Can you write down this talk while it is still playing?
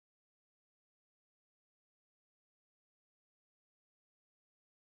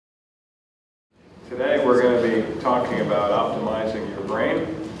Today we're going to be talking about optimizing your brain,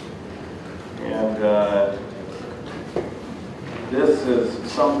 and this is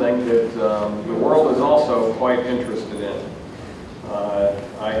something that the world is also quite interested in.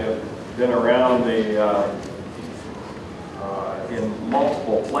 I have been around in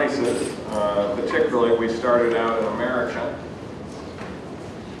multiple places, particularly we started out in America.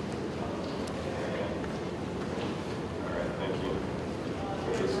 All right, thank you.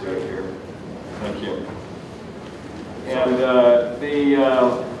 Put this down here. Thank you. And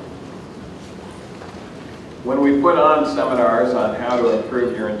when we put on seminars on how to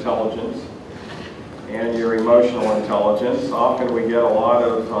improve your intelligence and your emotional intelligence, often we get a lot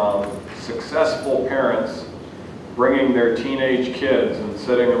of successful parents bringing their teenage kids and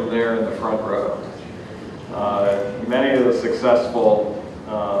sitting them there in the front row. Many of the successful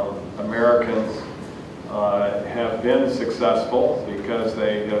Americans have been successful because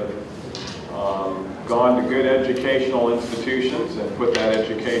they have gone to good educational institutions and put that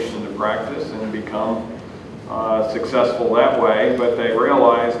education into practice and become successful that way, but they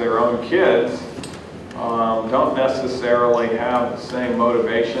realize their own kids don't necessarily have the same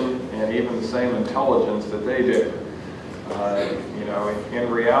motivation and even the same intelligence that they do. You know, in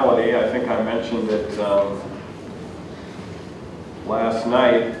reality, I think I mentioned it last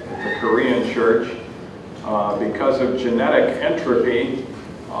night at the Korean church, because of genetic entropy,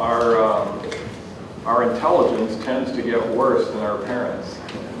 our intelligence tends to get worse than our parents.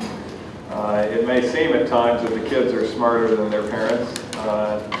 It may seem at times that the kids are smarter than their parents,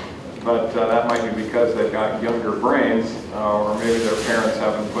 but that might be because they've got younger brains, or maybe their parents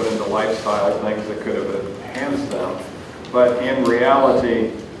haven't put into lifestyle things that could have enhanced them. But in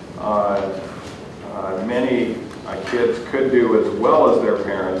reality, many kids could do as well as their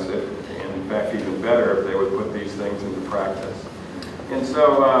parents, and in fact even better if they would put these things into practice. And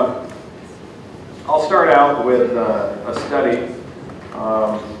so I'll start out with a study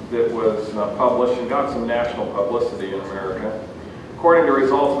that was published and got some national publicity in America. According to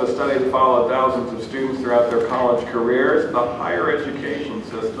results of a study that followed thousands of students throughout their college careers, the higher education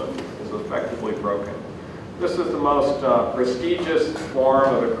system is effectively broken. This is the most prestigious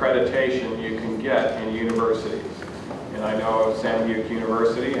form of accreditation you can get in universities. And I know Sam Houston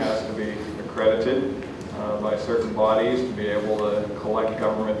University has to be accredited by certain bodies to be able to collect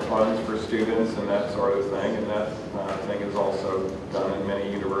government funds for students and that sort of thing, and that thing is also done in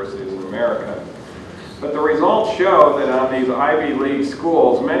many universities in America. But the results show that on these Ivy League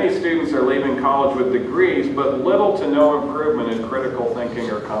schools, many students are leaving college with degrees, but little to no improvement in critical thinking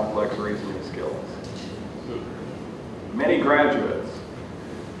or complex reasoning skills. Many graduates,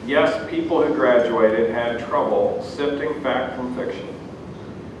 yes, people who graduated had trouble sifting fact from fiction,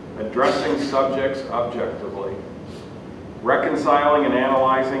 addressing subjects objectively, reconciling and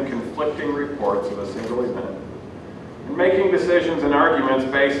analyzing conflicting reports of a single event, and making decisions and arguments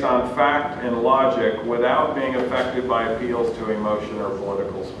based on fact and logic without being affected by appeals to emotion or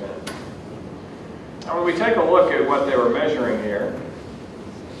political spin. Now, when we take a look at what they were measuring here,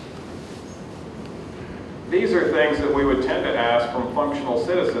 these are things that we would tend to ask from functional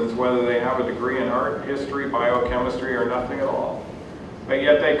citizens, whether they have a degree in art, history, biochemistry, or nothing at all. But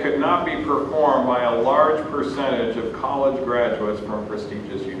yet they could not be performed by a large percentage of college graduates from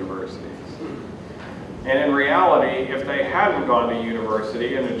prestigious universities. And in reality, if they hadn't gone to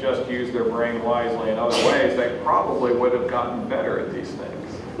university and had just used their brain wisely in other ways, they probably would have gotten better at these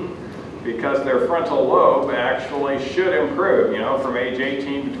things. Because their frontal lobe actually should improve. You know, from age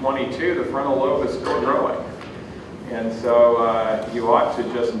 18 to 22, the frontal lobe is still growing. And so you ought to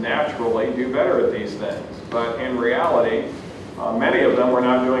just naturally do better at these things. But in reality, many of them were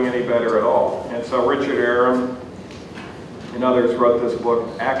not doing any better at all. And so Richard Aram and others wrote this book,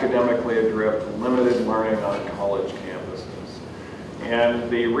 Academically Adrift, Limited Learning on College Campuses. And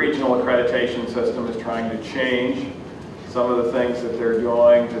the regional accreditation system is trying to change some of the things that they're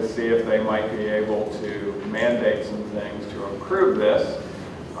doing to see if they might be able to mandate some things to improve this.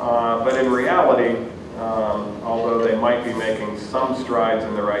 But in reality, although they might be making some strides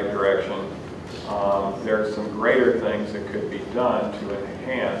in the right direction, there are some greater things that could be done to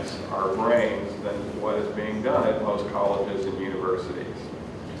enhance our brains than what is being done at most colleges and universities.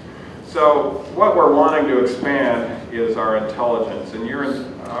 So what we're wanting to expand is our intelligence. And your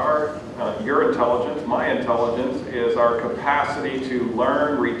intelligence, my intelligence, is our capacity to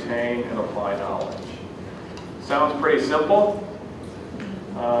learn, retain, and apply knowledge. Sounds pretty simple,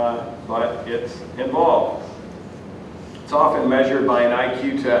 but it's involved. It's often measured by an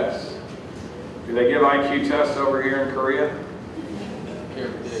IQ test. Do they give IQ tests over here in Korea?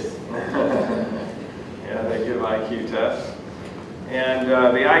 Yeah, they give IQ tests. And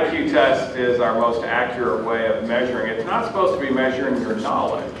the IQ test is our most accurate way of measuring. It's not supposed to be measuring your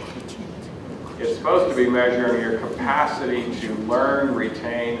knowledge. It's supposed to be measuring your capacity to learn,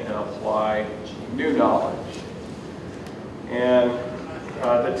 retain, and apply new knowledge. And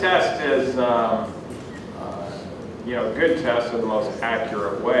the test is, good tests are the most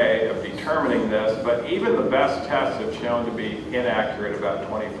accurate way of determining this, but even the best tests have shown to be inaccurate about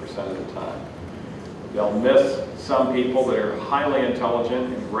 20% of the time. They'll miss some people that are highly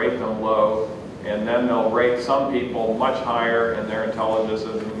intelligent and rate them low, and then they'll rate some people much higher and their intelligence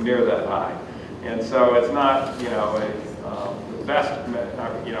isn't near that high. And so it's not, the best,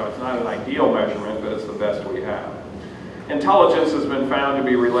 it's not an ideal measurement, but it's the best we have. Intelligence has been found to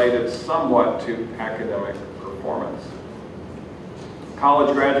be related somewhat to academic performance.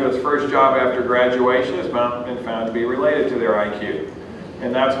 College graduates' first job after graduation has been found to be related to their IQ.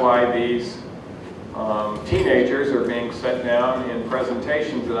 And that's why these teenagers are being set down in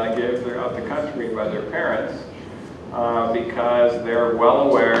presentations that I give throughout the country by their parents because they're well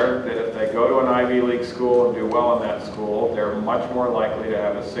aware that if they go to an Ivy League school and do well in that school, they're much more likely to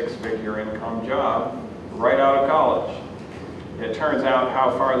have a six-figure income job right out of college. It turns out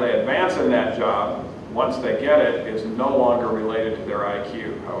how far they advance in that job, once they get it, is no longer related to their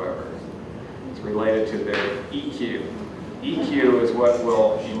IQ, however. It's related to their EQ. EQ is what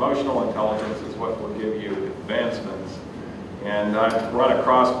will, emotional intelligence is what will give you advancements. And I've run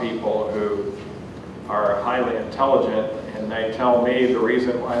across people who are highly intelligent, and they tell me the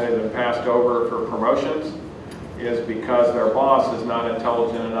reason why they've been passed over for promotions is because their boss is not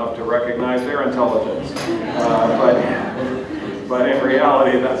intelligent enough to recognize their intelligence. But in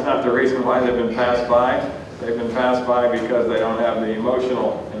reality, that's not the reason why they've been passed by. They've been passed by because they don't have the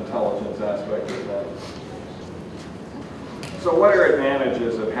emotional intelligence aspect of things. So what are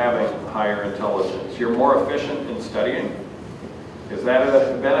advantages of having higher intelligence? You're more efficient in studying. Is that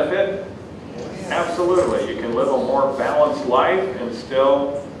a benefit? Absolutely. You can live a more balanced life and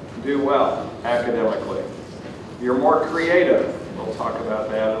still do well academically. You're more creative. We'll talk about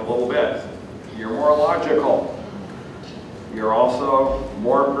that in a little bit. You're more logical. You're also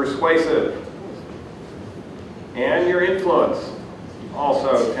more persuasive. And your influence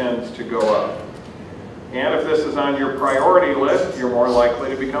also tends to go up. And if this is on your priority list, you're more likely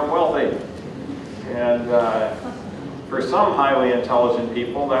to become wealthy. And for some highly intelligent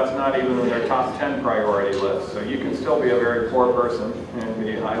people, that's not even in their top 10 priority list. So you can still be a very poor person and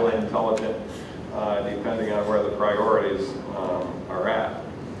be highly intelligent depending on where the priorities are at.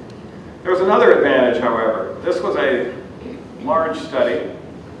 There's another advantage, however. This was a large study.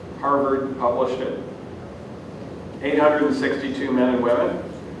 Harvard published it. 862 men and women.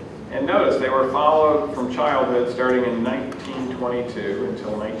 And notice they were followed from childhood starting in 1922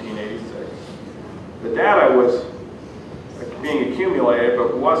 until 1986. The data was being accumulated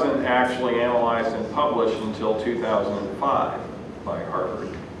but wasn't actually analyzed and published until 2005 by Harvard.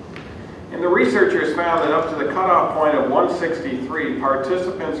 And the researchers found that up to the cutoff point of 163,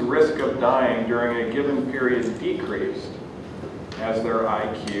 participants' risk of dying during a given period decreased as their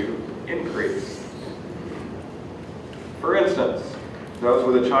IQ increased. For instance, those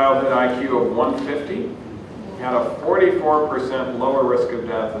with a childhood IQ of 150 had a 44% lower risk of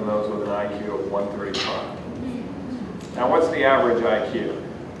death than those with an IQ of 135. Now, what's the average IQ?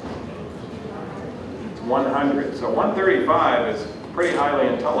 It's 100. So 135 is pretty highly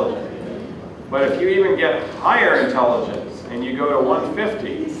intelligent. But if you even get higher intelligence and you go to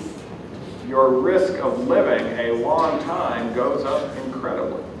 150, your risk of living a long time goes up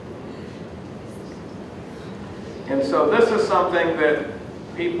incredibly. And so this is something that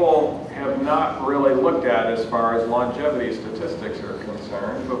people have not really looked at as far as longevity statistics are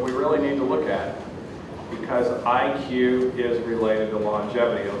concerned, but we really need to look at it because IQ is related to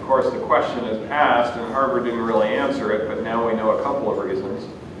longevity. And of course, the question is asked, and Harvard didn't really answer it, but now we know a couple of reasons.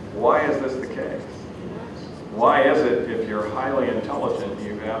 Why is this the case? Why is it if you're highly intelligent,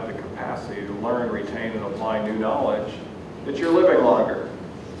 you have the capacity to learn, retain, and apply new knowledge, that you're living longer?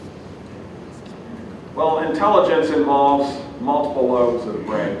 Well, intelligence involves multiple lobes of the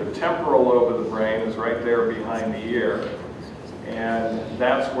brain. The temporal lobe of the brain is right there behind the ear, and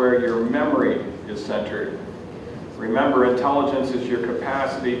that's where your memory is centered. Remember, intelligence is your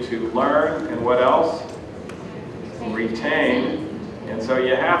capacity to learn, and what else? Retain. And so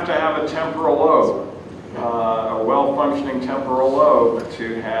you have to have a temporal lobe, a well-functioning temporal lobe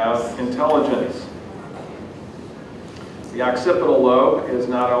to have intelligence. The occipital lobe is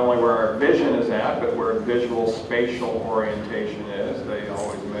not only where our vision is at, but where visual spatial orientation is. They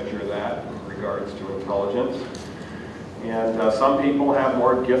always measure that in regards to intelligence. And some people have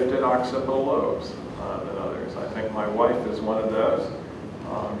more gifted occipital lobes than others. I think my wife is one of those.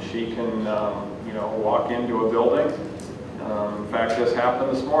 She can, walk into a building. In fact, this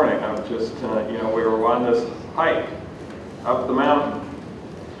happened this morning. I'm just, we were on this hike up the mountain.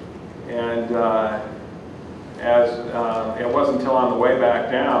 And it wasn't until on the way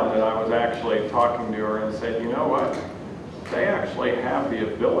back down that I was actually talking to her and said, you know what? They actually have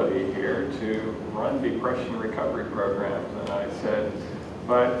the ability here to run depression recovery programs. And I said,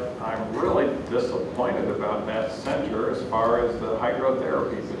 but I'm really disappointed about that center as far as the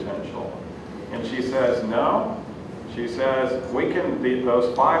hydrotherapy potential. And she says, no. She says, we can,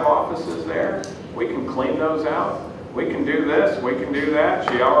 those 5 offices there, we can clean those out. We can do this, we can do that.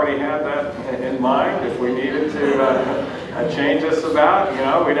 She already had that in mind. If we needed to change this about,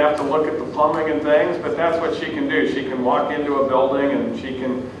 we'd have to look at the plumbing and things, but that's what she can do. She can walk into a building and she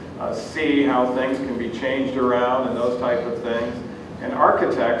can see how things can be changed around and those type of things. And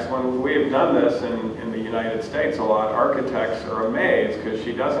architects, when we have done this in the United States a lot, architects are amazed because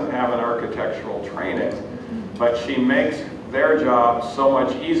she doesn't have an architectural training, but she makes their job so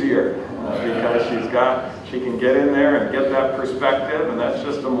much easier because she can get in there and get that perspective, and that's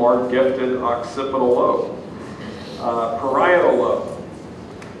just a more gifted occipital lobe. Parietal lobe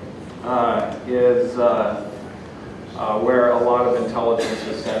is where a lot of intelligence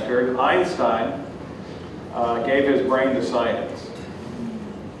is centered. Einstein gave his brain to science,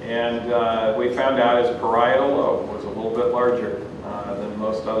 and we found out his parietal lobe was a little bit larger than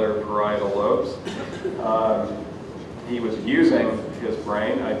most other parietal lobes. He was using his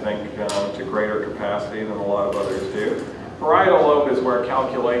brain, I think, to greater capacity than a lot of others do. Parietal lobe is where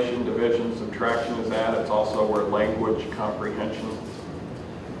calculation, division, subtraction is at. It's also where language comprehension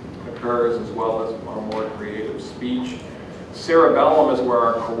occurs, as well as more creative speech. Cerebellum is where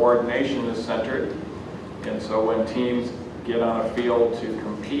our coordination is centered. And so when teams get on a field to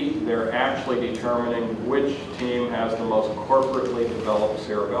compete, they're actually determining which team has the most corporately developed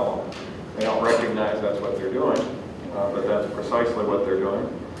cerebellum. They don't recognize that's what they're doing. But that's precisely what they're doing.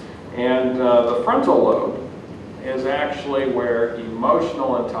 And the frontal lobe is actually where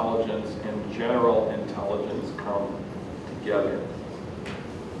emotional intelligence and general intelligence come together.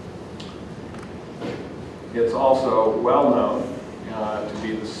 It's also well known to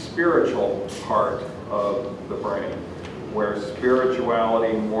be the spiritual part of the brain, where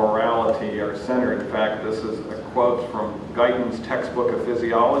spirituality and morality are centered. In fact, this is a quote from Guyton's textbook of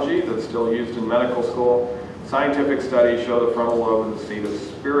physiology that's still used in medical school. Scientific studies show the frontal lobe is the seat of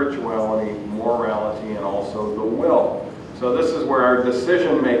spirituality, morality, and also the will. So this is where our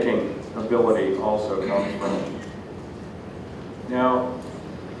decision-making ability also comes from. Now,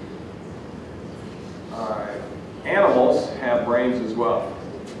 animals have brains as well.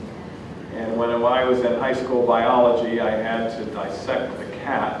 And when I was in high school biology, I had to dissect a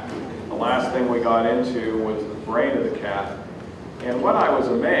cat. The last thing we got into was the brain of the cat. And what I was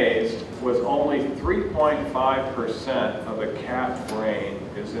amazed was only 3.5% of a cat brain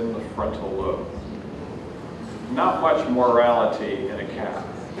is in the frontal lobe. Not much morality in a cat.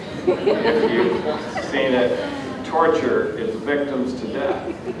 If you've seen it torture its victims to death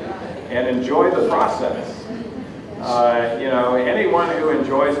and enjoy the process. Anyone who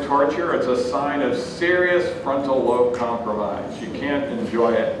enjoys torture, it's a sign of serious frontal lobe compromise. You can't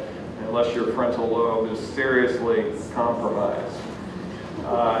enjoy it unless your frontal lobe is seriously compromised.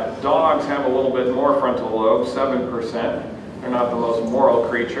 Dogs have a little bit more frontal lobe, 7%. They're not the most moral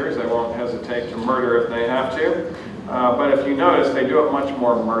creatures. They won't hesitate to murder if they have to. But if you notice, they do it much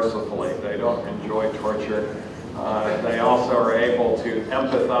more mercifully. They don't enjoy torture. They also are able to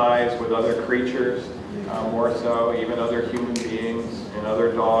empathize with other creatures, more so, even other human beings and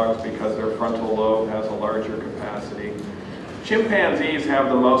other dogs, because their frontal lobe has a larger capacity. Chimpanzees have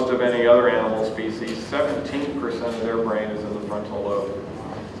the most of any other animal species. 17% of their brain is in the frontal lobe.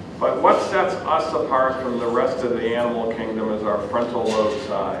 But what sets us apart from the rest of the animal kingdom is our frontal lobe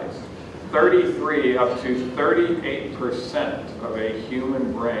size. 33 up to 38% of a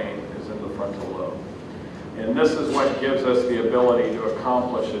human brain is in the frontal lobe. And this is what gives us the ability to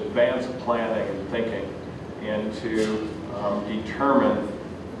accomplish advanced planning and thinking and to determine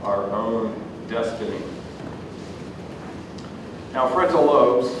our own destiny. Now, frontal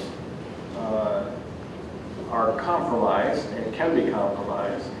lobes are compromised and can be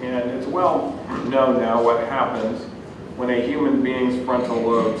compromised, and it's well known now what happens when a human being's frontal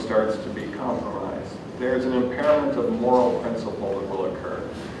lobe starts to be compromised. There's an impairment of moral principle that will occur.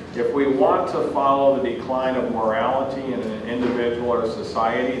 If we want to follow the decline of morality in an individual or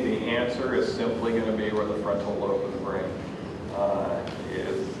society, the answer is simply going to be where the frontal lobe of the brain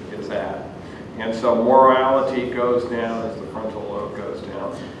is at. And so morality goes down as the frontal lobe goes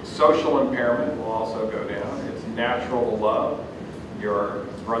down. Social impairment will also go down. It's natural to love your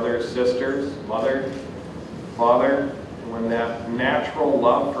brothers, sisters, mother, father. When that natural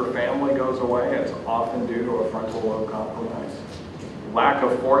love for family goes away, it's often due to a frontal lobe compromise. Lack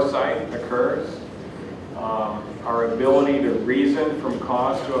of foresight occurs. Our ability to reason from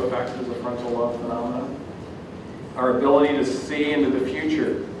cause to effect is a frontal lobe phenomenon. Our ability to see into the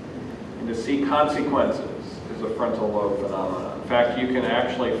future and to see consequences is a frontal lobe phenomenon. In fact, you can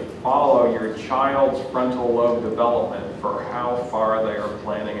actually follow your child's frontal lobe development for how far they are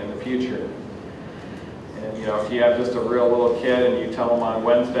planning in the future. And you know, if you have just a real little kid and you tell them on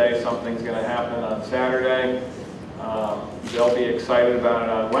Wednesday something's going to happen on Saturday, they'll be excited about it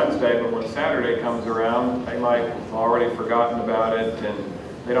on Wednesday, but when Saturday comes around, they might have already forgotten about it, and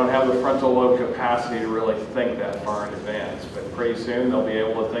they don't have the frontal lobe capacity to really think that far in advance. But pretty soon they'll be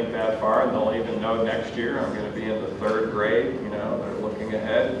able to think that far, and they'll even know next year I'm going to be in the 3rd grade. You know, they're looking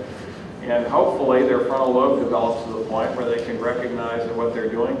ahead. And hopefully their frontal lobe develops to the point where they can recognize that what they're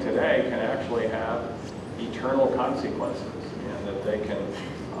doing today can actually have eternal consequences, and that they can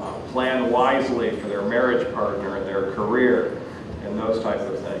plan wisely for their marriage partner and their career and those types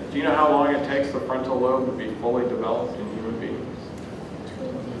of things. Do you know how long it takes the frontal lobe to be fully developed in human beings?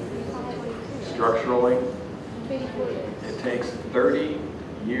 Structurally, it takes 30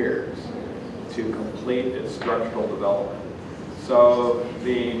 years to complete its structural development. So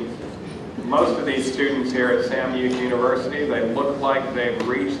most of these students here at Sam Youth University, they look like they've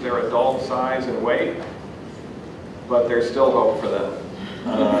reached their adult size and weight, but there's still hope for them.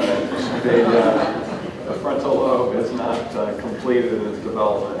 The frontal lobe is not completed in its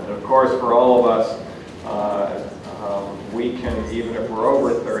development. And of course, for all of us, we can, even if we're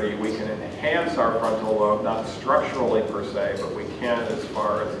over 30, we can enhance our frontal lobe, not structurally per se, but we can as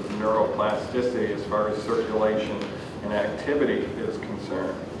far as neuroplasticity, as far as circulation and activity is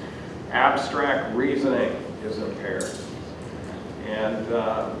concerned. Abstract reasoning is impaired. And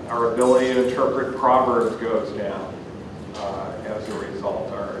our ability to interpret proverbs goes down as a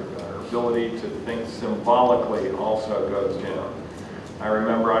result. Our ability to think symbolically also goes down. I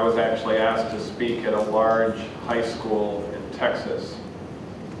remember I was actually asked to speak at a large high school in Texas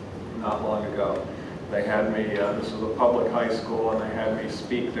not long ago. They had me, this was a public high school, and they had me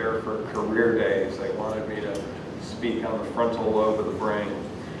speak there for career days. They wanted me to speak on the frontal lobe of the brain.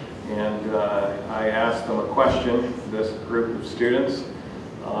 And I asked them a question, this group of students.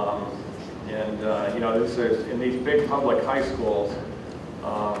 You know, in these big public high schools,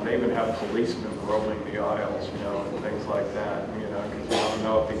 they even have policemen roaming the aisles, you know, and things like that, you know, because you don't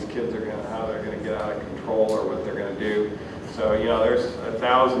know if these kids are how they're going to get out of control or what they're going to do. So, you know, there's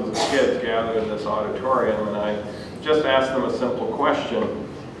thousands of kids gathered in this auditorium, and I just asked them a simple question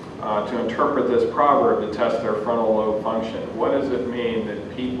to interpret this proverb to test their frontal lobe function. What does it mean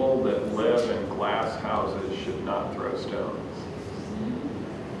that people that live in glass houses should not throw stones?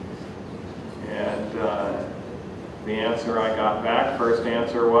 And the answer I got back, first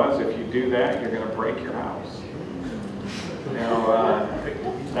answer was, if you do that, you're going to break your house. Now,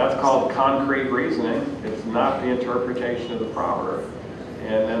 that's called concrete reasoning. It's not the interpretation of the proverb.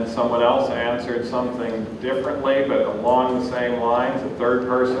 And then someone else answered something differently, but along the same lines. A third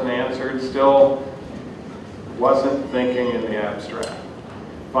person answered, still wasn't thinking in the abstract.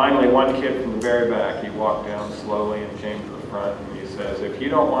 Finally, one kid from the very back, he walked down slowly and came to the front, and he says, if you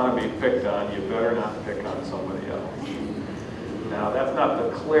don't want to be picked on, you better not pick on somebody else. Now, that's not the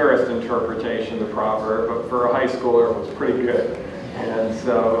clearest interpretation of the proverb, but for a high schooler, it was pretty good. And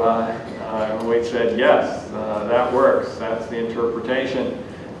so we said, yes, that works. That's the interpretation.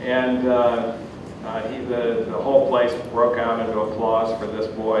 And the whole place broke out into applause for this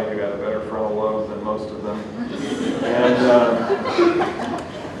boy who had a better frontal lobe than most of them. And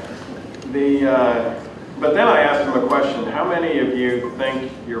but then I asked him a question, how many of you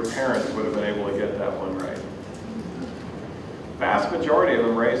think your parents would have been able to get that one right? Vast majority of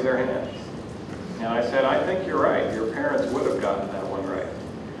them raised their hands. And I said, I think you're right. Your parents would have gotten that one right.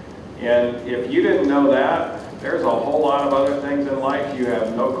 And if you didn't know that, there's a whole lot of other things in life you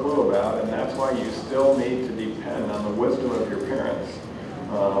have no clue about, and that's why you still need to depend on the wisdom of your parents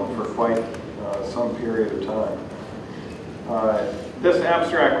for quite some period of time. This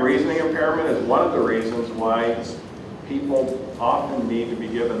abstract reasoning impairment is one of the reasons why people often need to be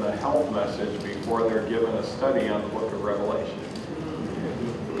given the health message before they're given a study on the book of Revelation.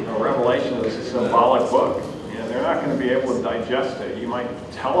 You know, Revelation is a symbolic book, and they're not going to be able to digest it. You might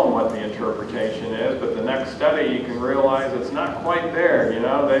tell them what the interpretation is, but the next study you can realize it's not quite there, you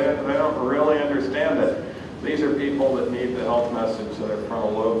know, they don't really understand it. These are people that need the health message so their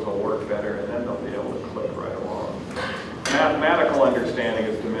frontal lobes will work better, and then they'll be able to click right along. Mathematical understanding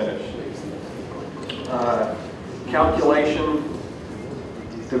is diminished. Calculation,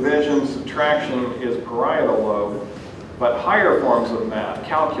 division, subtraction is parietal lobe, but higher forms of math,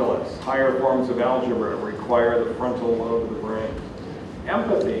 calculus, higher forms of algebra require the frontal lobe of the brain.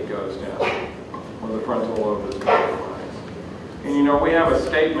 Empathy goes down when the frontal lobe is compromised. And you know, we have a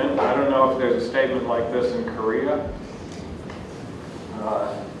statement, I don't know if there's a statement like this in Korea.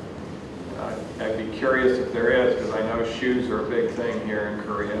 I'd be curious if there is, because I know shoes are a big thing here in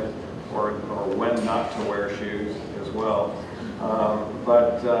Korea, or when not to wear shoes as well.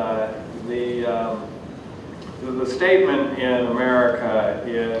 The statement in America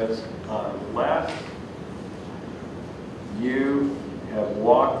is, unless you have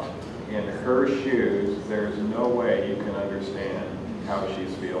walked in her shoes, there's no way you can understand how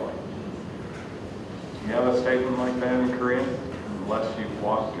she's feeling. You have a statement like that in Korean? Unless you've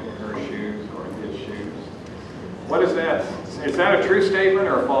walked in her shoes or in his shoes. What is that? Is that a true statement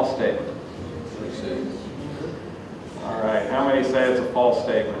or a false statement? True statement. All right, how many say it's a false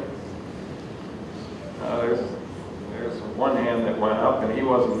statement? There's one hand that went up, and he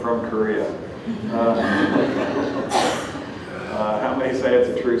wasn't from Korea. How many say it's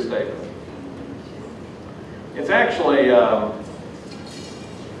a true statement? It's actually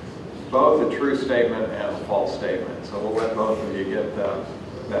both a true statement and a false statement. So we'll let both of you get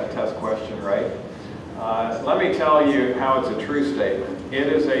that test question right. Let me tell you how it's a true statement. It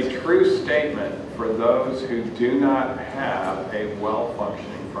is a true statement for those who do not have a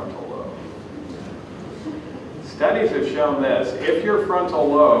well-functioning frontal lobe. Studies have shown this. If your frontal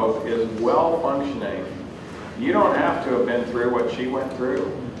lobe is well-functioning, you don't have to have been through what she went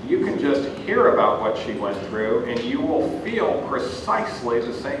through. You can just hear about what she went through, and you will feel precisely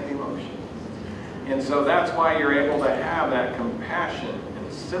the same emotion. And so that's why you're able to have that compassion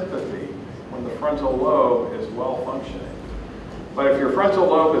and sympathy when the frontal lobe is well functioning. But if your frontal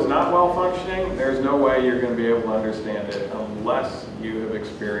lobe is not well functioning, there's no way you're going to be able to understand it unless you have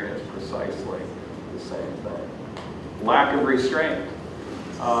experienced precisely the same thing. Lack of restraint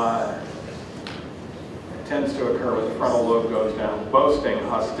tends to occur when the frontal lobe goes down. Boasting,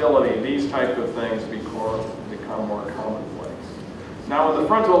 hostility, these type of things become more commonplace. Now when the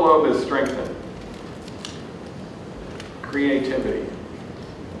frontal lobe is strengthened, creativity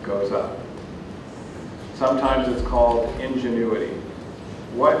goes up. Sometimes it's called ingenuity.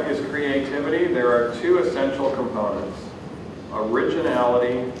 What is creativity? There are two essential components: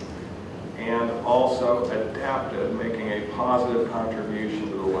 originality and also adaptive, making a positive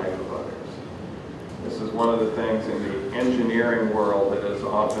contribution to the life of others. This is one of the things in the engineering world that is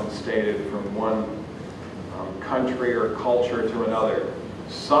often stated from one country or culture to another.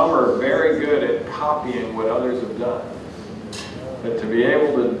 Some are very good at copying what others have done. But to be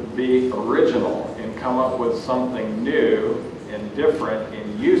able to be original and come up with something new and different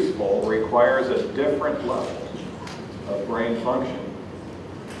and useful requires a different level of brain function.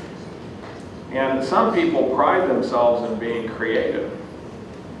 And some people pride themselves in being creative,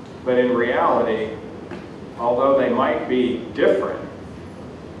 but in reality, although they might be different,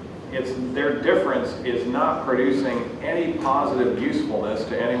 their difference is not producing any positive usefulness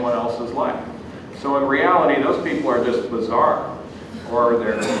to anyone else's life. So in reality, those people are just bizarre, or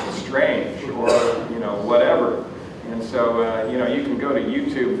they're strange, or whatever. And so you can go to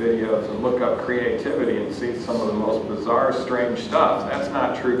YouTube videos and look up creativity and see some of the most bizarre, strange stuff. That's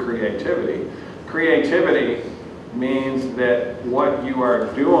not true creativity. Creativity means that what you are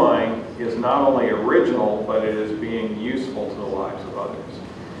doing is not only original, but it is being useful to the lives of others.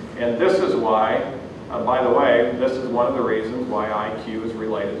 And this is why, by the way, this is one of the reasons why IQ is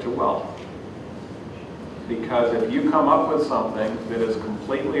related to wealth. Because if you come up with something that is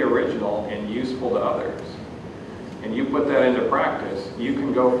completely original and useful to others, and you put that into practice, you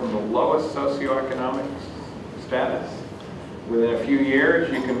can go from the lowest socioeconomic status. Within a few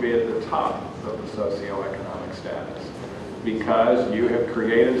years, you can be at the top of the socioeconomic status because you have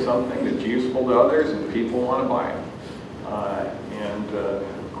created something that's useful to others and people want to buy it.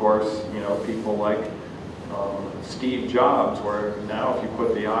 Of course, people like Steve Jobs, where now if you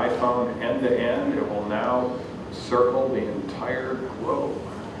put the iPhone end to end, it will now circle the entire globe.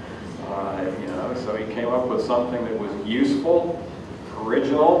 So he came up with something that was useful,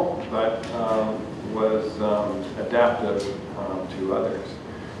 original, but was adaptive to others.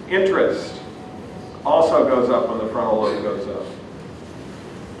 Interest also goes up when the frontal lobe goes up.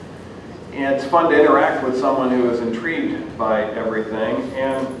 And it's fun to interact with someone who is intrigued by everything.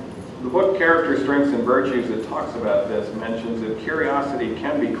 And the book Character, Strengths, and Virtues that talks about this mentions that curiosity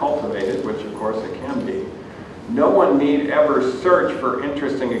can be cultivated, which of course it can be, No one need ever search for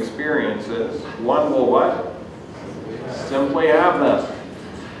interesting experiences. One will what? Simply have them.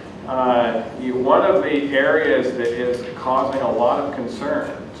 One of the areas that is causing a lot of concern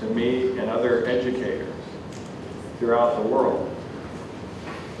to me and other educators throughout the world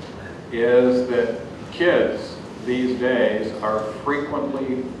is that kids these days are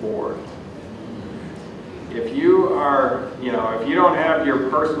frequently bored. If you are, if you don't have your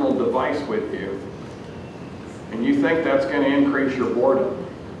personal device with you, and you think that's going to increase your boredom,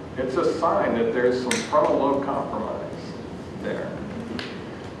 it's a sign that there's some frontal lobe compromise there.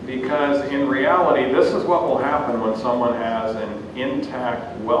 Because in reality, this is what will happen when someone has an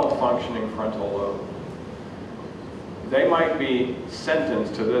intact, well-functioning frontal lobe. They might be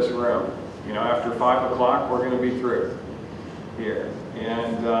sentenced to this room. After 5 o'clock, we're going to be through here.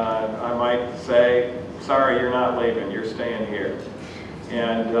 And I might say, sorry, you're not leaving, you're staying here.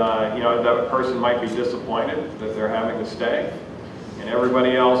 And that person might be disappointed that they're having to stay. And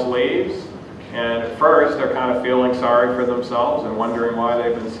everybody else leaves. And at first, they're kind of feeling sorry for themselves and wondering why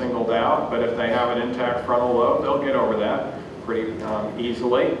they've been singled out. But if they have an intact frontal lobe, they'll get over that pretty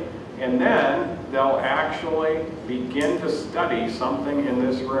easily. And then they'll actually begin to study something in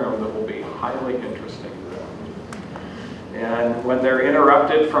this room that will be highly interesting to them. And when they're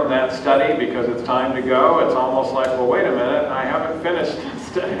interrupted from that study because it's time to go, it's almost like, well, wait a minute, I haven't finished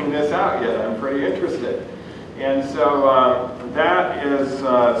studying this out yet. I'm pretty interested. And so that is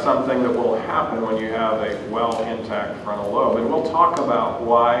something that will happen when you have a well intact frontal lobe. And we'll talk about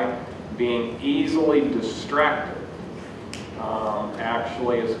why being easily distracted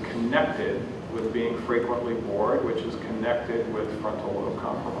actually is connected with being frequently bored, which is connected with frontal lobe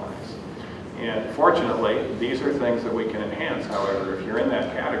compromise. And fortunately, these are things that we can enhance. However, if you're in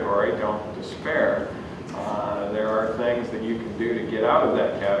that category, don't despair. There are things that you can do to get out of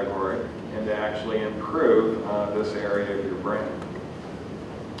that category and to actually improve this area of your brain.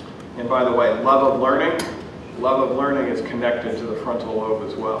 And by the way, love of learning is connected to the frontal lobe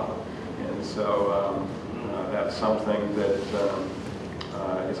as well. And so that's something that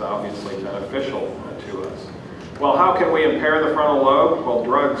is obviously beneficial to us. Well, how can we impair the frontal lobe? Well,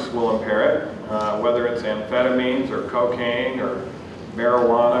 drugs will impair it, whether it's amphetamines or cocaine or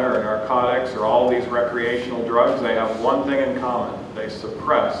marijuana or narcotics or all these recreational drugs. They have one thing in common. They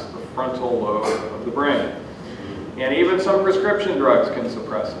suppress the frontal lobe of the brain. And even some prescription drugs can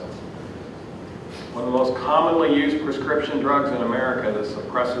suppress it. One of the most commonly used prescription drugs in America that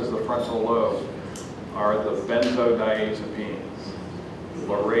suppresses the frontal lobe are the benzodiazepines,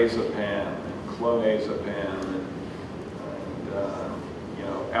 lorazepam, and clonazepam, and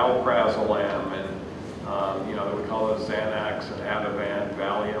alprazolam, and we call those Xanax and Ativan,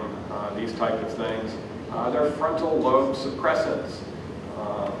 Valium, these type of things. They're frontal lobe suppressants.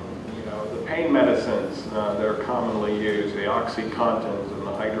 The pain medicines that are commonly used, the OxyContins and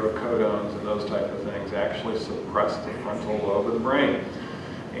the hydrocodones and those type of things, actually suppress the frontal lobe of the brain.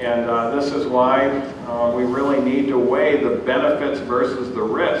 And this is why we really need to weigh the benefits versus the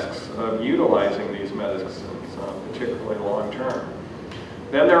risks of utilizing these medicines, particularly long term.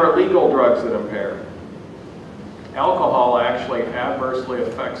 Then there are legal drugs that impair. Alcohol actually adversely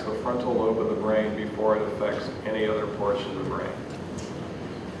affects the frontal lobe of the brain before it affects any other portion of the brain.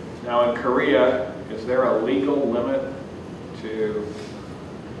 Now in Korea, is there a legal limit to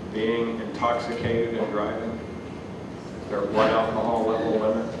being intoxicated and driving? Is there a blood alcohol level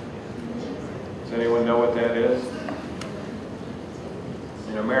limit? Does anyone know what that is?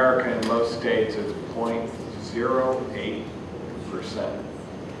 In America, in most states, it's 0.08%.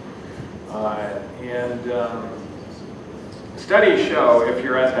 Studies show if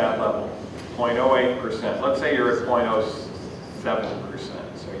you're at that level, 0.08%, let's say you're at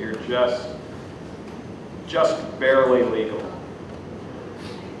 0.07%, so you're just barely legal.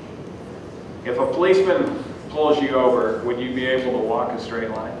 If a policeman pulls you over, would you be able to walk a straight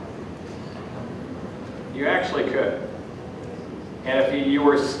line? You actually could. And if you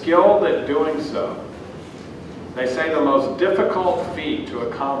were skilled at doing so, they say the most difficult feat to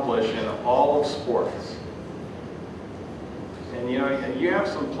accomplish in all of sports. And you have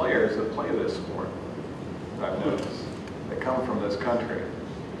some players that play this sport, I've noticed. They come from this country.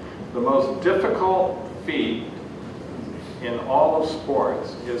 The most difficult feat in all of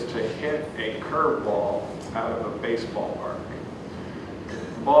sports is to hit a curveball out of a baseball park.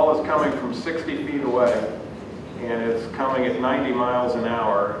 The ball is coming from 60 feet away, and it's coming at 90 miles an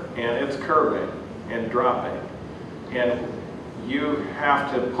hour, and it's curving and dropping. And you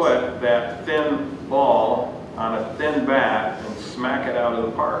have to put that thin ball on a thin bat and smack it out of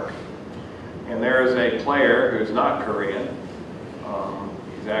the park. And there is a player who's not Korean,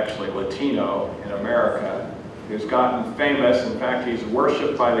 he's actually Latino in America, who's gotten famous. In fact, he's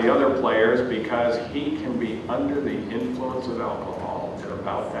worshipped by the other players because he can be under the influence of alcohol at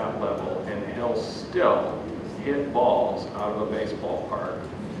about that level, and he'll still hit balls out of a baseball park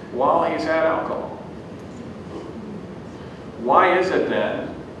while he's had alcohol. Why is it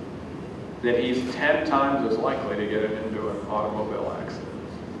then that he's 10 times as likely to get into an automobile accident?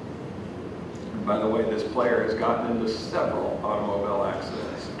 And by the way, this player has gotten into several automobile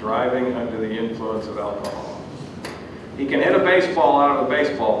accidents, driving under the influence of alcohol. He can hit a baseball out of a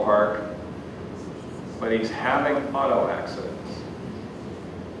baseball park, but he's having auto accidents.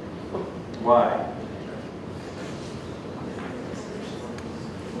 Why?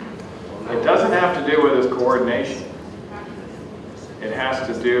 It doesn't have to do with his coordination. It has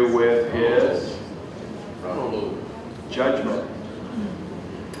to do with his judgment.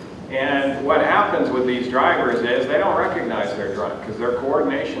 And what happens with these drivers is they don't recognize they're drunk because their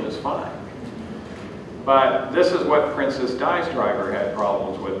coordination is fine. But this is what Princess Di's driver had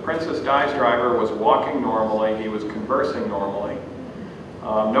problems with. Princess Di's driver was walking normally, he was conversing normally.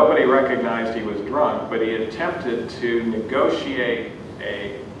 Nobody recognized he was drunk, but he attempted to negotiate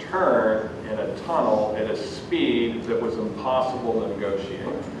a turn in a tunnel at a speed that was impossible to negotiate.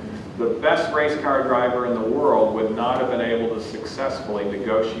 The best race car driver in the world would not have been able to successfully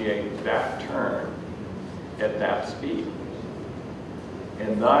negotiate that turn at that speed.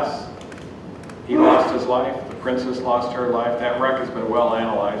 And thus, he lost his life, the princess lost her life. That wreck has been well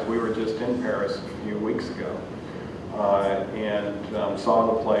analyzed. We were just in Paris a few weeks ago and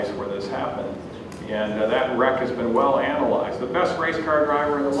saw the place where this happened. And that wreck has been well analyzed. The best race car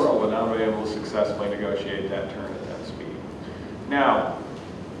driver in the world would not be able to successfully negotiate that turn at that speed. Now,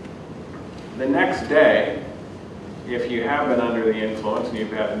 the next day, if you have been under the influence and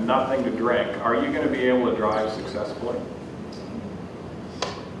you've had nothing to drink, are you going to be able to drive successfully?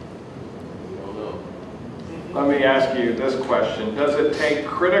 Let me ask you this question. Does it take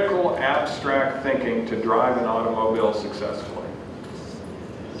critical abstract thinking to drive an automobile successfully?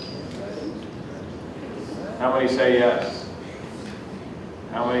 How many say yes?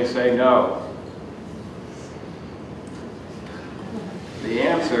 How many say no? The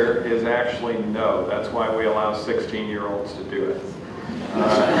answer is actually no. That's why we allow 16-year-olds to do it.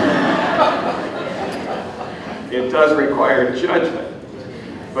 It does require judgment,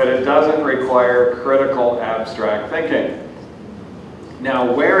 but it doesn't require critical abstract thinking.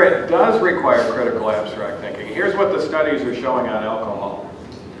 Now, where it does require critical abstract thinking, here's what the studies are showing on alcohol.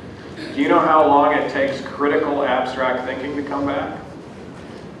 Do you know how long it takes critical abstract thinking to come back?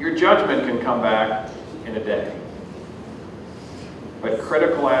 Your judgment can come back in a day. But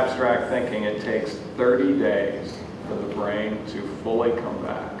critical abstract thinking, it takes 30 days for the brain to fully come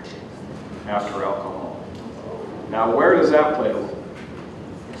back after alcohol. Now, where does that play a role?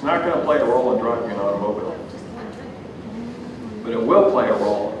 It's not going to play a role in driving an automobile. But it will play a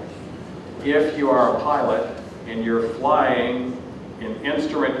role if you are a pilot and you're flying in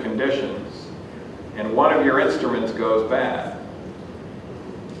instrument conditions and one of your instruments goes bad.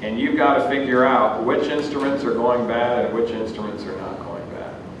 And you've got to figure out which instruments are going bad and which instruments are not going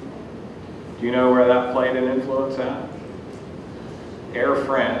bad. Do you know where that played an influence at? Air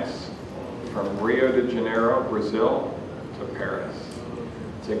France, from Rio de Janeiro, Brazil, to Paris.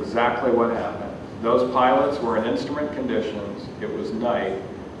 It's exactly what happened. Those pilots were in instrument conditions, it was night,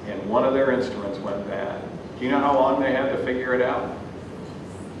 and one of their instruments went bad. Do you know how long they had to figure it out?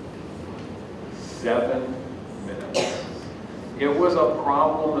 7 minutes. It was a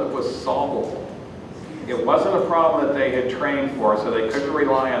problem that was solvable. It wasn't a problem that they had trained for, so they couldn't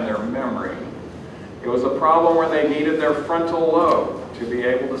rely on their memory. It was a problem where they needed their frontal lobe to be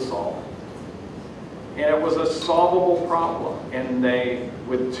able to solve it. And it was a solvable problem. And they,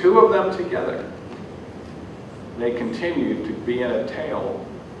 with 2 of them together, they continued to be in a tail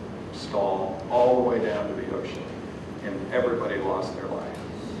stall all the way down to the ocean. And everybody lost their life.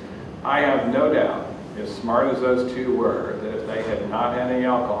 I have no doubt, as smart as those 2 were, that if they had not had any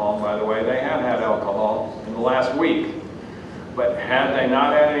alcohol, and by the way, they had had alcohol in the last week, but had they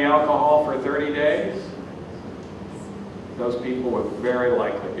not had any alcohol for 30 days, those people would very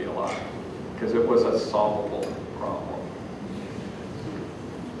likely be alive, because it was a solvable problem.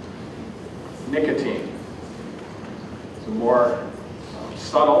 Nicotine. It's more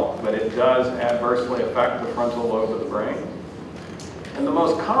subtle, but it does adversely affect the frontal lobe of the brain. And the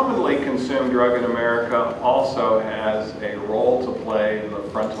most commonly consumed drug in America also has a role to play in the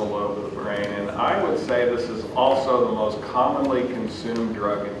frontal lobe of the brain. And I would say this is also the most commonly consumed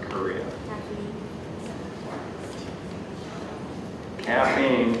drug in Korea.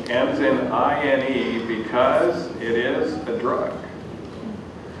 Caffeine ends in INE because it is a drug.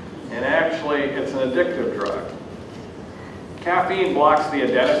 And actually, it's an addictive drug. Caffeine blocks the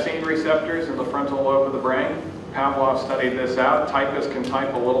adenosine receptors in the frontal lobe of the brain. Pavlov studied this out. Typists can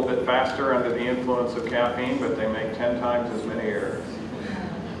type a little bit faster under the influence of caffeine, but they make 10 times as many errors.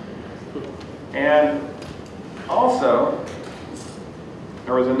 And also,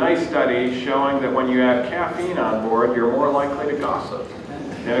 there was a nice study showing that when you have caffeine on board, you're more likely to gossip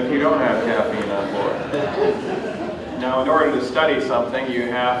than if you don't have caffeine on board. Now, in order to study something, you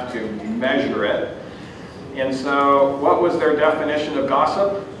have to measure it. And so, what was their definition of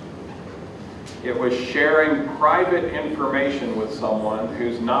gossip? It was sharing private information with someone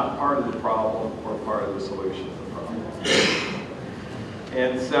who's not part of the problem or part of the solution of the problem.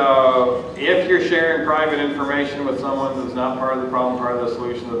 And so, if you're sharing private information with someone who's not part of the problem, part of the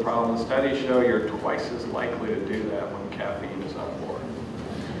solution of the problem, the studies show you're twice as likely to do that when caffeine is on board.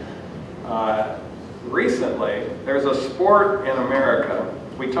 Recently, there's a sport in America.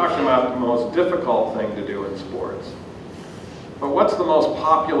 We talked about the most difficult thing to do in sports. But what's the most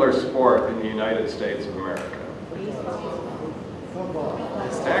popular sport in the United States of America?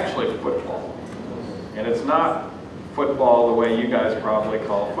 It's actually football. And it's not football the way you guys probably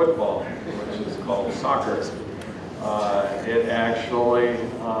call football, which is called soccer. It actually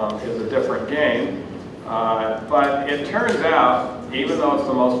is a different game. But it turns out, even though it's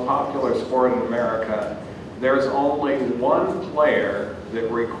the most popular sport in America, there's only one player that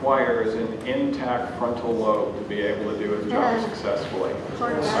requires an intact frontal lobe to be able to do his job successfully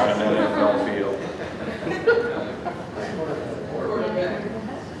on an NFL field.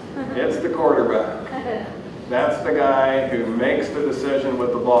 It's the quarterback. That's the guy who makes the decision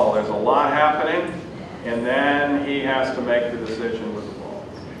with the ball. There's a lot happening, and then he has to make the decision with the ball.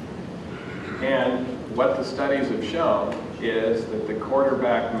 And what the studies have shown is that the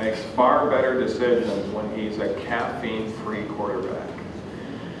quarterback makes far better decisions when he's a caffeine-free quarterback.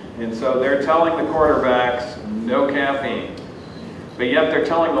 And so they're telling the quarterbacks, no caffeine. But yet they're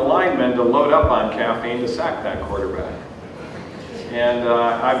telling the linemen to load up on caffeine to sack that quarterback. And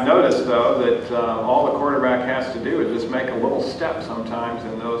I've noticed, though, that all the quarterback has to do is just make a little step sometimes,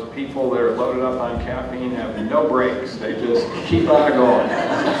 and those people that are loaded up on caffeine have no brakes. They just keep on going.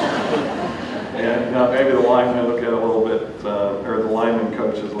 And maybe the linemen will get a little bit, or the lineman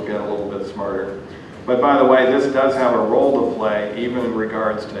coaches will get a little bit smarter. But by the way, this does have a role to play even in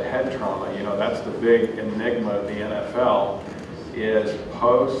regards to head trauma. You know, that's the big enigma of the NFL, is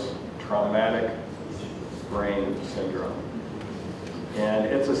post-traumatic brain syndrome. And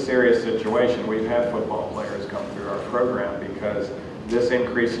it's a serious situation. We've had football players come through our program because this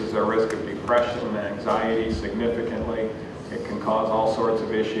increases their risk of depression and anxiety significantly. It can cause all sorts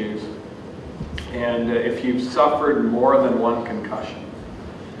of issues. And if you've suffered more than one concussion,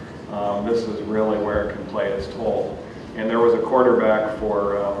 this is really where it can play its toll. And there was a quarterback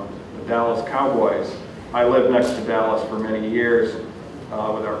for the Dallas Cowboys. I lived next to Dallas for many years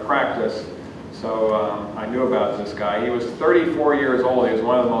with our practice, so I knew about this guy. He was 34 years old. He was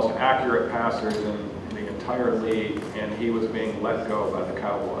one of the most accurate passers in the entire league, and he was being let go by the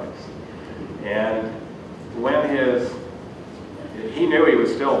Cowboys. And when he knew he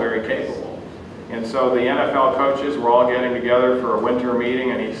was still very capable. And so the NFL coaches were all getting together for a winter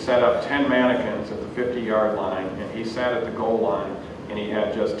meeting, and he set up 10 mannequins at the 50-yard line, and he sat at the goal line, and he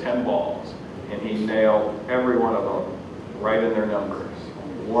had just 10 balls, and he nailed every one of them right in their numbers,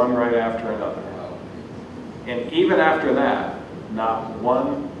 one right after another. And even after that, not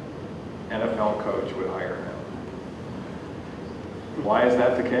one NFL coach would hire him. Why is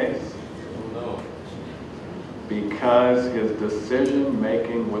that the case? No. Because his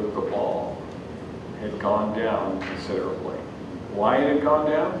decision-making with the ball had gone down considerably. Why had it gone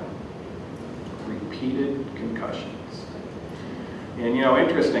down? Repeated concussions. And you know,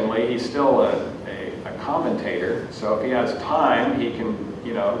 interestingly, he's still a commentator, so if he has time, he can,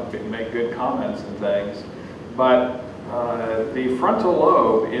 you know, make good comments and things. But the frontal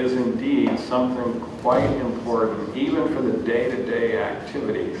lobe is indeed something quite important, even for the day-to-day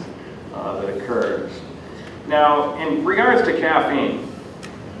activities that occurs. Now, in regards to caffeine,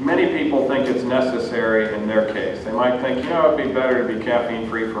 many people think it's necessary in their case. They might think, you know, it'd be better to be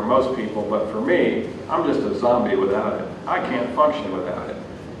caffeine-free for most people, but for me, I'm just a zombie without it. I can't function without it.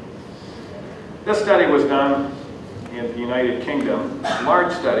 This study was done in the United Kingdom, a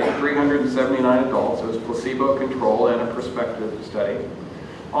large study, 379 adults. It was placebo-controlled and a prospective study.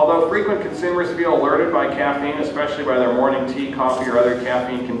 Although frequent consumers feel alerted by caffeine, especially by their morning tea, coffee, or other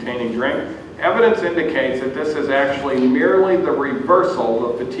caffeine-containing drink, evidence indicates that this is actually merely the reversal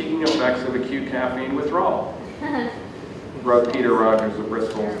of fatiguing effects of acute caffeine withdrawal, wrote Peter Rogers of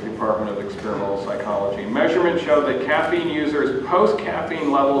Bristol's Department of Experimental Psychology. Measurements showed that caffeine users'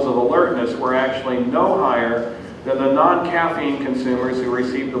 post-caffeine levels of alertness were actually no higher than the non-caffeine consumers who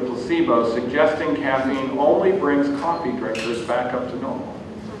received the placebo, suggesting caffeine only brings coffee drinkers back up to normal.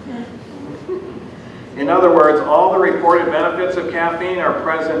 In other words, all the reported benefits of caffeine are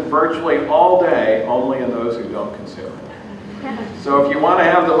present virtually all day, only in those who don't consume it. So if you want to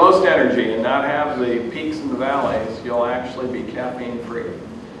have the most energy and not have the peaks and the valleys, you'll actually be caffeine-free,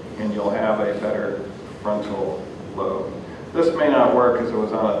 and you'll have a better frontal lobe. This may not work because it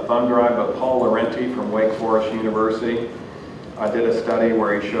was on a thumb drive, but Paul Laurenti from Wake Forest University did a study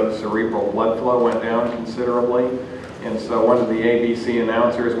where he showed cerebral blood flow went down considerably. And so one of the ABC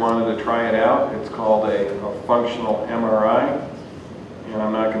announcers wanted to try it out. It's called a functional MRI. And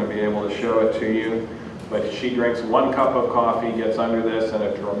I'm not going to be able to show it to you. But she drinks 1 cup of coffee, gets under this, and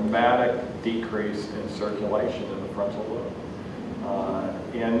a dramatic decrease in circulation in the frontal lobe.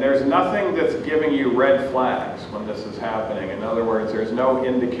 And there's nothing that's giving you red flags when this is happening. In other words, there's no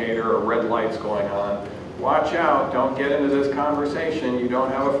indicator or red lights going on. Watch out, don't get into this conversation, you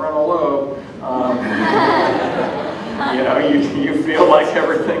don't have a frontal lobe. You know, you feel like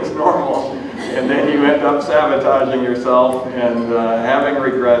everything's normal, and then you end up sabotaging yourself and having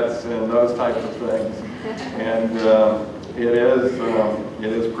regrets and those types of things. And it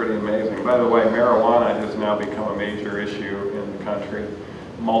is pretty amazing. By the way, marijuana has now become a major issue in the country.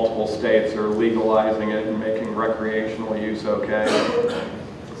 Multiple states are legalizing it and making recreational use okay.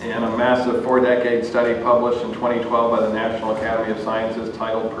 And a massive 4-decade study published in 2012 by the National Academy of Sciences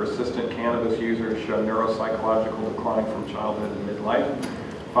titled "Persistent Cannabis Users Show Neuropsychological Decline from Childhood to Midlife"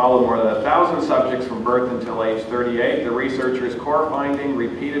 followed more than 1,000 subjects from birth until age 38. The researchers' core finding: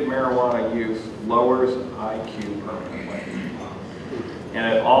 repeated marijuana use lowers IQ permanently.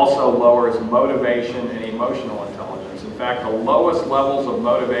 And it also lowers motivation and emotional intelligence. In fact, the lowest levels of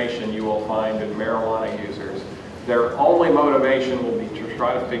motivation you will find in marijuana users, their only motivation will be to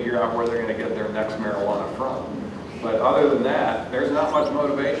try to figure out where they're going to get their next marijuana from. But other than that, there's not much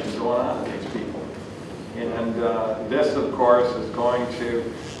motivation going on in these people. And this, of course, is going to,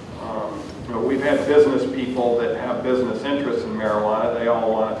 you know, we've had business people that have business interests in marijuana. They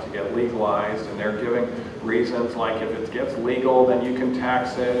all want it to get legalized, and they're giving reasons like, if it gets legal, then you can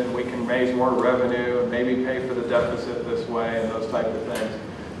tax it, and we can raise more revenue, and maybe pay for the deficit this way, and those type of things.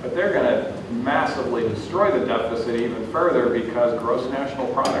 But they're going to massively destroy the deficit even further, because gross national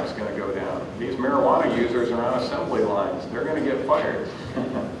product's going to go down. These marijuana users are on assembly lines. They're going to get fired.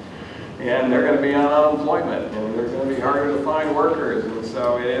 And they're going to be on unemployment, and they're going to be harder to find workers. And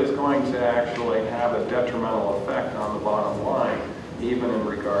so it is going to actually have a detrimental effect on the bottom line, even in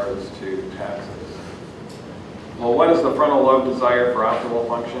regards to taxes. Well, what is the frontal lobe desire for optimal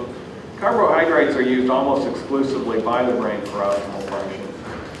function? Carbohydrates are used almost exclusively by the brain for optimal function.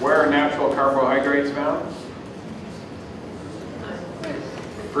 Where are natural carbohydrates found?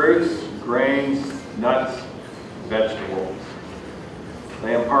 Fruits, grains, nuts, vegetables.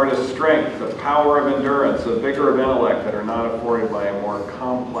 They impart a strength, a power of endurance, a vigor of intellect that are not afforded by a more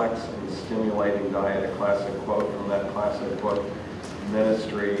complex and stimulating diet. A classic quote from that classic book,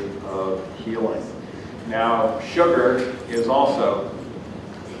 Ministry of Healing. Now, sugar is also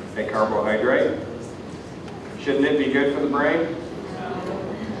a carbohydrate. Shouldn't it be good for the brain?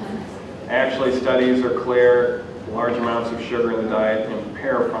 Actually, studies are clear. Large amounts of sugar in the diet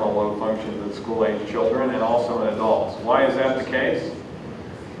impair frontal lobe functions in school-age children and also in adults. Why is that the case?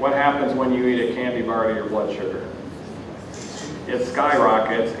 What happens when you eat a candy bar to your blood sugar? It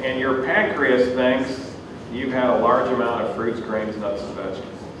skyrockets, and your pancreas thinks you've had a large amount of fruits, grains, nuts, and vegetables.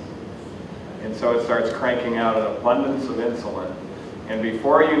 And so it starts cranking out an abundance of insulin. And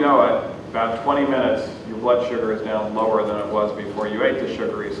before you know it, about 20 minutes, your blood sugar is down lower than it was before you ate the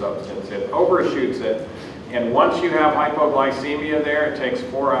sugary substance. It overshoots it, and once you have hypoglycemia there, it takes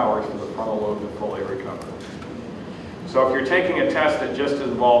 4 hours for the frontal lobe to fully recover. So if you're taking a test that just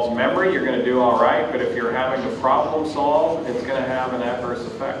involves memory, you're going to do all right, but if you're having to problem solve, it's going to have an adverse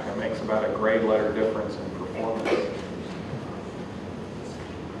effect. It makes about a grade letter difference in performance.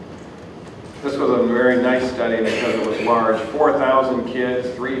 This was a very nice study because it was large. 4,000 kids,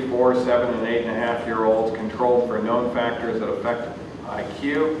 3, 4, 7, and 8.5-year-olds controlled for known factors that affect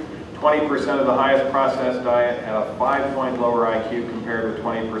IQ. 20% of the highest processed diet had a 5-point lower IQ compared with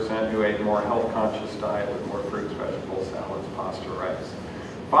 20% who ate more health-conscious diet with more fruits, vegetables, salads, pasta, rice.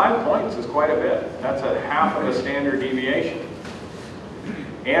 5 points is quite a bit. That's a half of a standard deviation.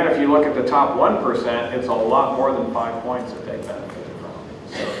 And if you look at the top 1%, it's a lot more than 5 points that they benefited from.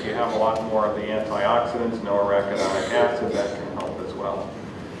 So if you have a lot more of the antioxidants, no arachidonic acid, that can help as well.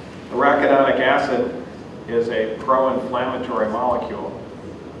 Arachidonic acid is a pro-inflammatory molecule.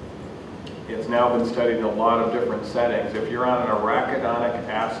 It's now been studied in a lot of different settings. If you're on an arachidonic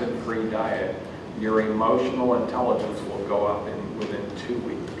acid-free diet, your emotional intelligence will go up within 2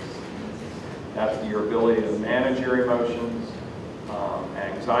 weeks. That's your ability to manage your emotions.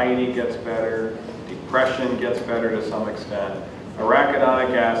 Anxiety gets better. Depression gets better to some extent.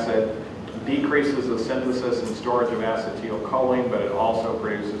 Arachidonic acid decreases the synthesis and storage of acetylcholine, but it also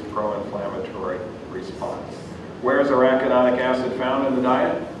produces pro-inflammatory response. Where is arachidonic acid found in the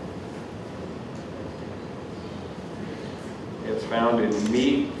diet? It's found in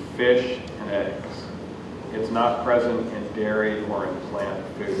meat, fish, and eggs. It's not present in dairy or in plant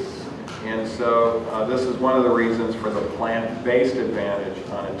foods. And so this is one of the reasons for the plant-based advantage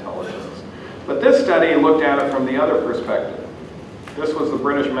on intelligence. But this study looked at it from the other perspective. This was the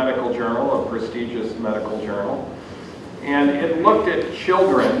British Medical Journal, a prestigious medical journal. And it looked at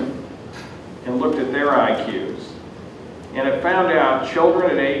children and looked at their IQs. And it found out children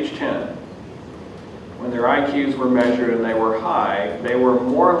at age 10, when their IQs were measured and they were high, they were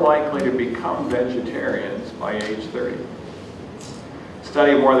more likely to become vegetarians by age 30.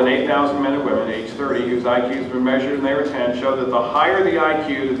 Study of more than 8,000 men and women aged 30 whose IQs were measured when they were 10 showed that the higher the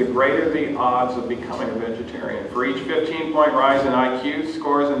IQ, the greater the odds of becoming a vegetarian. For each 15-point rise in IQ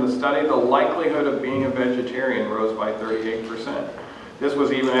scores in the study, the likelihood of being a vegetarian rose by 38%. This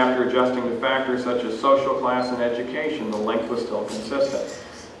was even after adjusting to factors such as social class and education. The link was still consistent.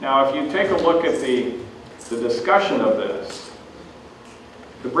 Now, if you take a look at the discussion of this,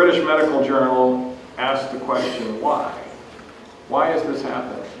 the British Medical Journal asked the question, why? Why is this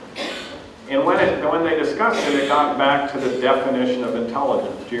happening? And when they discussed it, it got back to the definition of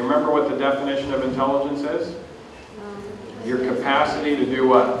intelligence. Do you remember what the definition of intelligence is? Your capacity to do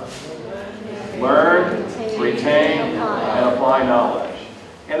what? Learn, retain, and apply knowledge.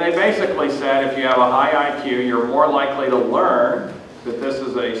 And they basically said if you have a high IQ, you're more likely to learn that this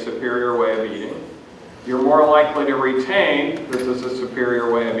is a superior way of eating. You're more likely to retain that this is a superior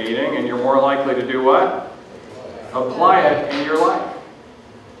way of eating, and you're more likely to do what? Apply it in your life.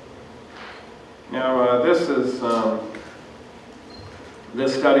 Now, this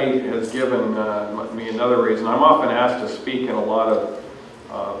study has given me another reason. I'm often asked to speak in a lot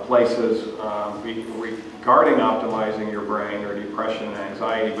of places regarding optimizing your brain or depression and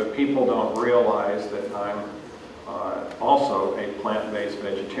anxiety, but people don't realize that I'm also a plant-based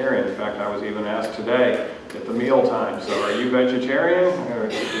vegetarian. In fact, I was even asked today at the meal time, so are you vegetarian? Or,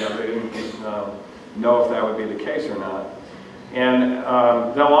 they didn't know if that would be the case or not. And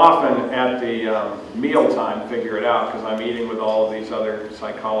they'll often at the meal time figure it out because I'm eating with all of these other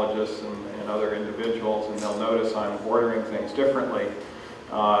psychologists and other individuals, and they'll notice I'm ordering things differently.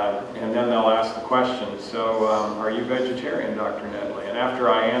 And then they'll ask the question, so are you vegetarian, Dr. Nedley? And after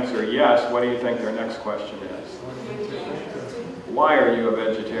I answer yes, what do you think their next question is? Why are you a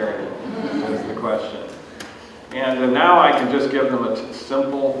vegetarian? Is the question. And now I can just give them a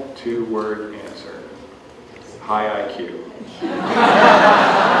simple two-word answer. High IQ.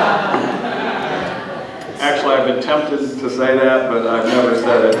 Actually, I've been tempted to say that, but I've never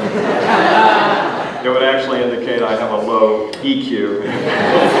said it. It would actually indicate I have a low EQ.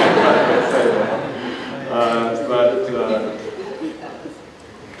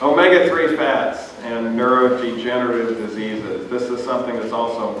 Omega-3 fats and neurodegenerative diseases. This is something that's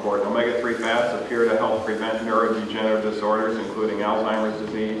also important. Omega-3 fats appear to help prevent neurodegenerative disorders, including Alzheimer's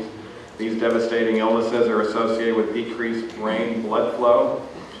disease. These devastating illnesses are associated with decreased brain blood flow.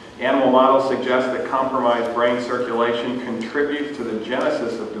 Animal models suggest that compromised brain circulation contributes to the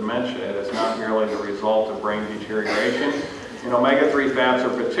genesis of dementia. It is not merely the result of brain deterioration. And omega-3 fats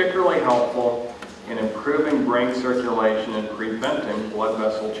are particularly helpful in improving brain circulation and preventing blood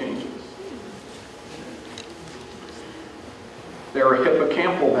vessel changes. There are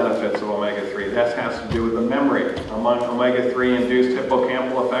hippocampal benefits of omega-3. That has to do with the memory. Among omega-3 induced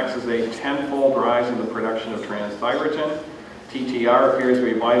hippocampal effects is a tenfold rise in the production of transthyretin. TTR appears to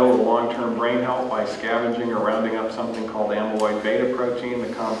be vital to long-term brain health by scavenging or rounding up something called amyloid beta protein,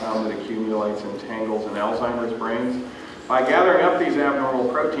 the compound that accumulates and tangles in Alzheimer's brains. By gathering up these abnormal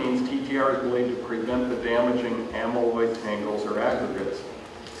proteins, TTR is believed to prevent the damaging amyloid tangles or aggregates,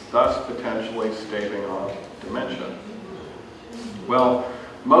 thus potentially staving off dementia. Well,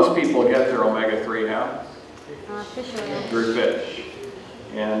 most people get their omega-3 how? Fish oil. Through fish.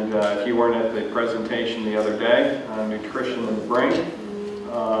 And if you weren't at the presentation the other day on nutrition in the brain,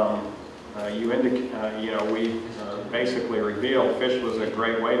 we basically revealed fish was a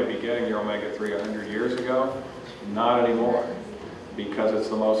great way to be getting your omega-3 100 years ago. Not anymore, because it's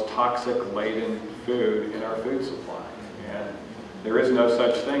the most toxic-laden food in our food supply. And there is no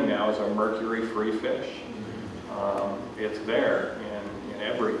such thing now as a mercury-free fish. It's there in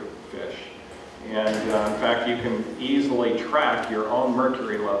every fish. And in fact, you can easily track your own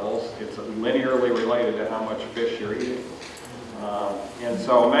mercury levels. It's linearly related to how much fish you're eating. And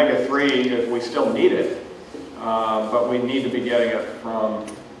so omega-3, we still need it, but we need to be getting it from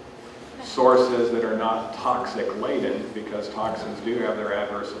sources that are not toxic laden, because toxins do have their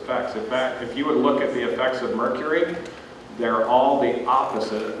adverse effects. In fact, if you would look at the effects of mercury, they're all the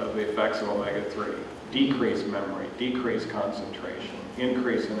opposite of the effects of omega-3. Decreased memory, decreased concentration,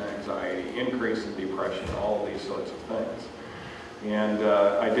 increase in anxiety, increase in depression, all of these sorts of things. And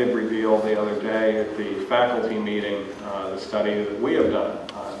I did reveal the other day at the faculty meeting the study that we have done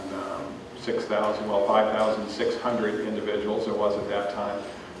on 5,600 individuals it was at that time.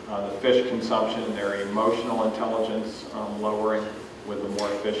 The fish consumption, their emotional intelligence lowering with the more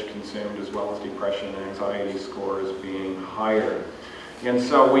fish consumed, as well as depression and anxiety scores being higher. And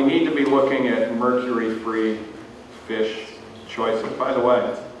so we need to be looking at mercury-free fish choices. By the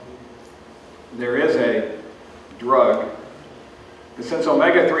way, there is a drug, and since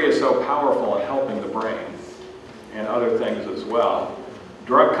omega-3 is so powerful in helping the brain and other things as well,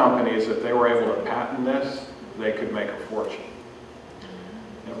 drug companies, if they were able to patent this, they could make a fortune.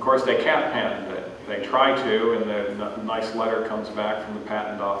 And of course, they can't patent it. They try to, and the nice letter comes back from the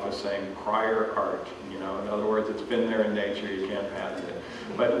patent office saying prior art. You know, in other words, it's been there in nature, you can't patent it.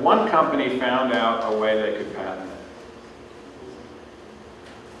 But one company found out a way they could patent it.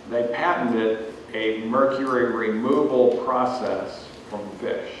 They patented a mercury removal process from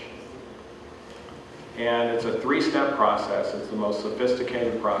fish. And it's a 3-step process. It's the most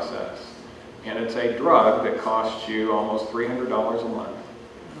sophisticated process. And it's a drug that costs you almost $300 a month.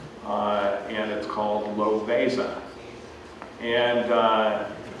 And it's called Lobeza. And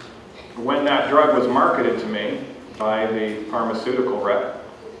when that drug was marketed to me by the pharmaceutical rep,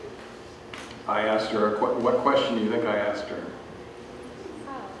 I asked her, what question do you think I asked her?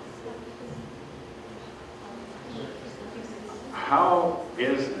 How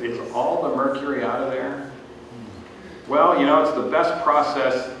is all the mercury out of there? Well, you know, it's the best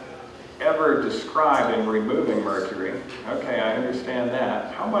process ever described in removing mercury. Okay, I understand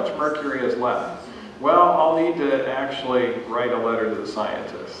that. How much mercury is left? Well, I'll need to actually write a letter to the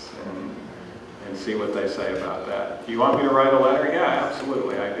scientists and see what they say about that. Do you want me to write a letter? Yeah,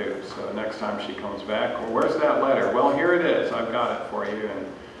 absolutely, I do. So next time she comes back, well, where's that letter? Well, here it is. I've got it for you, and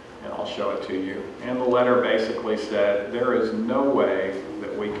I'll show it to you. And the letter basically said, there is no way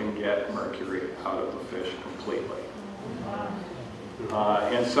that we can get mercury out of the fish completely.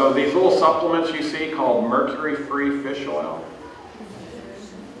 And so these little supplements you see called mercury-free fish oil,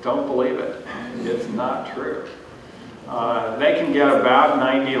 don't believe it. It's not true. They can get about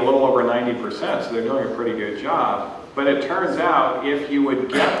 90, a little over 90%, so they're doing a pretty good job. But it turns out if you would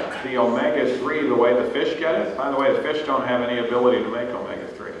get the omega-3 the way the fish get it, by the way, the fish don't have any ability to make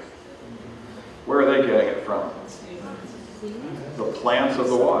omega-3. Where are they getting it from? The plants of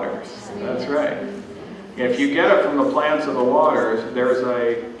the waters. That's right. If you get it from the plants of the waters, there's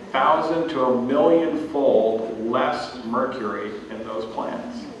 1,000 to 1,000,000-fold less mercury in those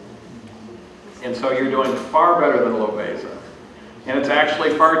plants. And so you're doing far better than Lobeza. And it's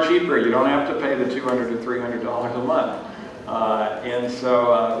actually far cheaper. You don't have to pay the $200 to $300 a month. And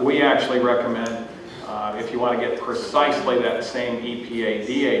so we actually recommend, if you want to get precisely that same EPA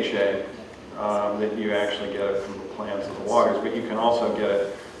DHA, that you actually get it from the plants of the waters. But you can also get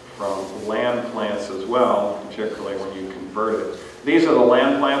it from land plants as well, particularly when you convert it. These are the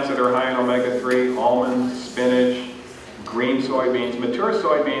land plants that are high in omega-3, almonds, spinach, green soybeans. Mature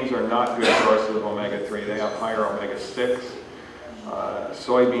soybeans are not good sources of omega-3. They have higher omega-6.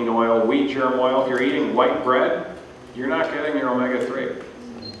 Soybean oil, wheat germ oil. If you're eating white bread, you're not getting your omega-3.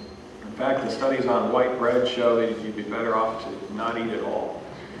 In fact, the studies on white bread show that you'd be better off to not eat at all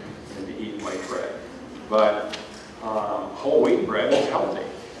than to eat white bread. But whole wheat bread is healthy.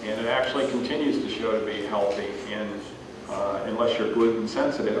 And it actually continues to show to be healthy unless you're gluten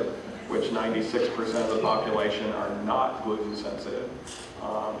sensitive, which 96% of the population are not gluten sensitive.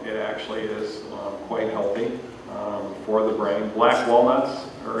 It actually is quite healthy for the brain. Black walnuts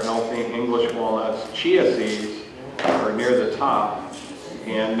are healthy, English walnuts. Chia seeds are near the top.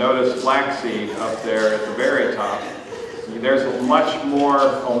 And notice flaxseed up there at the very top. There's much more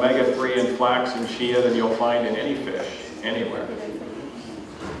omega-3 in flax and chia than you'll find in any fish, anywhere.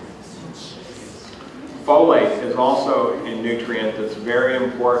 Folate is also a nutrient that's very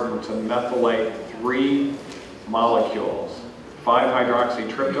important to methylate 3 molecules.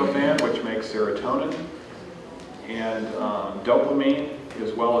 5-hydroxytryptophan, which makes serotonin, and dopamine,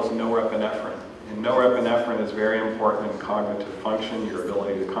 as well as norepinephrine. And norepinephrine is very important in cognitive function, your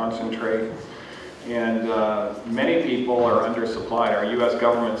ability to concentrate. And many people are undersupplied. Our U.S.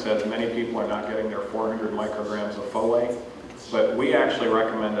 government says many people are not getting their 400 micrograms of folate, but we actually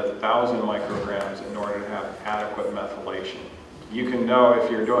recommend 1,000 micrograms in order to have adequate methylation. You can know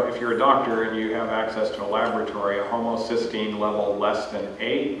if you're a doctor and you have access to a laboratory, a homocysteine level less than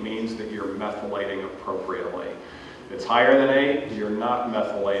 8 means that you're methylating appropriately. If it's higher than 8, you're not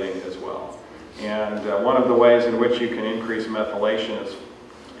methylating as well. And one of the ways in which you can increase methylation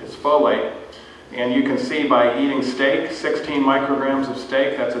is folate. And you can see by eating steak, 16 micrograms of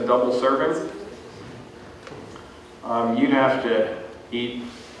steak, that's a double serving. You'd have to eat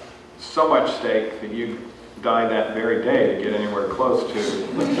so much steak that you'd die that very day to get anywhere close to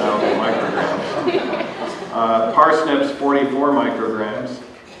 1,000 micrograms. Parsnips, 44 micrograms.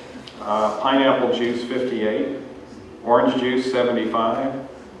 Pineapple juice, 58. Orange juice, 75.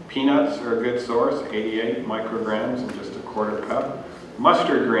 Peanuts are a good source, 88 micrograms in just a quarter cup.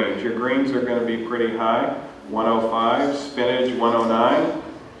 Mustard greens, your greens are going to be pretty high, 105. Spinach, 109.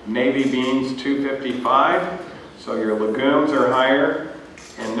 Navy beans, 255. So your legumes are higher.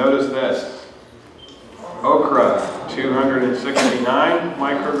 And notice this. Okra, 269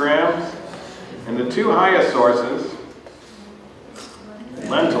 micrograms. And the two highest sources,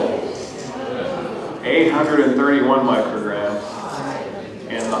 lentils, 831 micrograms.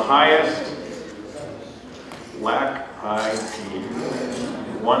 And the highest, black eyed peas,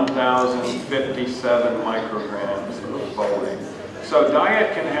 1,057 micrograms of folate. So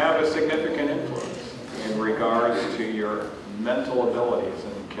diet can have a significant influence in regards to your mental abilities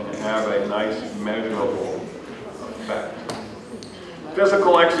and can have a nice measurable effect.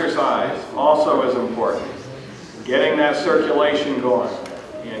 Physical exercise also is important. Getting that circulation going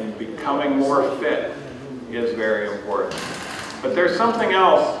and becoming more fit is very important. But there's something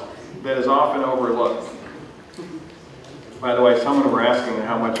else that is often overlooked. By the way, someone were asking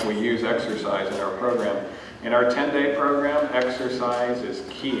how much we use exercise in our program. In our 10-day program, exercise is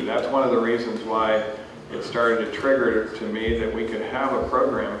key. That's one of the reasons why it started to trigger to me that we could have a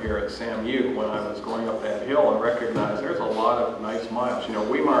program here at Sam Uke when I was going up that hill and recognize there's a lot of nice miles. You know,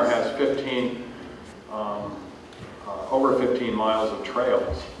 Weimar has over 15 miles of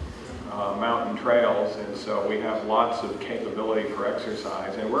trails, mountain trails, and so we have lots of capability for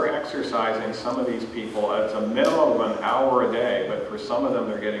exercise. And we're exercising some of these people. It's a minimum of an hour a day, but for some of them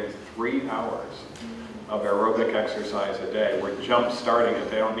they're getting 3 hours of aerobic exercise a day. We're jump starting it.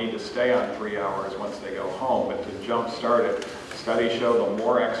 They don't need to stay on 3 hours once they go home, but to jump start it, studies show the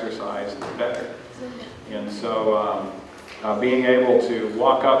more exercise, the better. And so being able to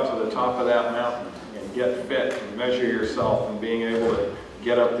walk up to the top of that mountain and get fit and measure yourself and being able to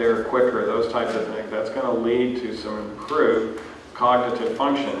get up there quicker, those types of things, that's going to lead to some improved cognitive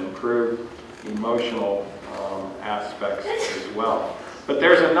function, improved emotional aspects as well. But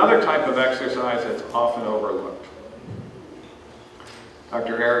there's another type of exercise that's often overlooked.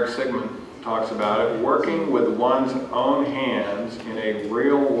 Dr. Eric Sigmund talks about it. Working with one's own hands in a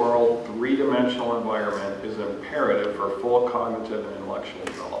real-world, three-dimensional environment is imperative for full cognitive and intellectual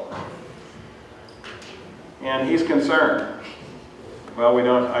development. And he's concerned. Well,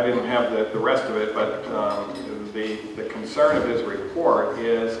 I didn't have the rest of it, but the concern of his report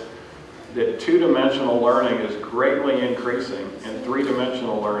is that two-dimensional learning is greatly increasing and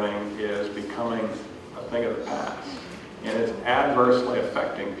three-dimensional learning is becoming a thing of the past. And it's adversely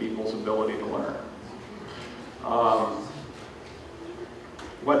affecting people's ability to learn.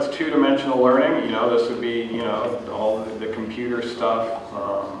 What's two-dimensional learning? You know, this would be, you know, all the computer stuff,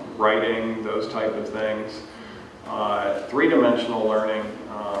 writing, those type of things. Three-dimensional learning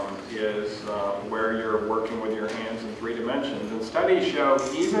is where you're working with your hands in 3 dimensions. And studies show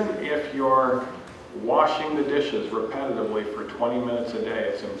even if you're washing the dishes repetitively for 20 minutes a day,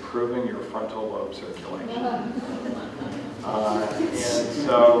 it's improving your frontal lobe circulation. And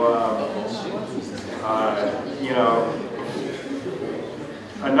so, you know,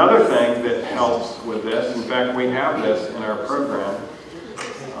 another thing that helps with this, in fact, we have this in our program,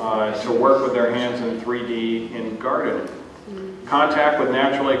 to work with their hands in 3D in gardening. Contact with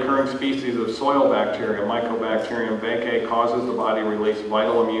naturally occurring species of soil bacteria, Mycobacterium vaccae, causes the body to release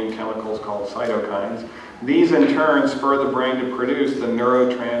vital immune chemicals called cytokines. These in turn spur the brain to produce the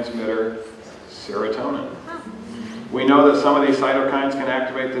neurotransmitter serotonin. We know that some of these cytokines can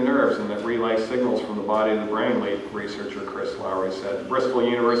activate the nerves and that relay signals from the body to the brain, lead researcher Chris Lowry said. Bristol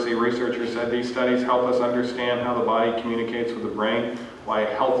University researchers said these studies help us understand how the body communicates with the brain, why a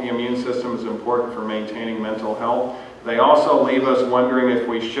healthy immune system is important for maintaining mental health. They also leave us wondering if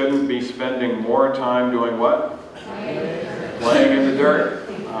we shouldn't be spending more time doing what? Playing in the dirt,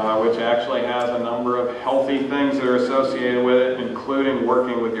 which actually has a number of healthy things that are associated with it, including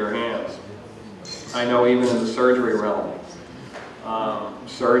working with your hands. I know even in the surgery realm,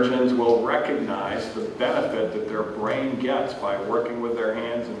 surgeons will recognize the benefit that their brain gets by working with their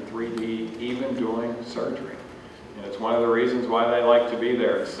hands in 3D, even doing surgery. And it's one of the reasons why they like to be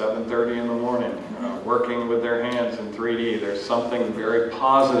there at 7:30 in the morning, working with their hands in 3D. There's something very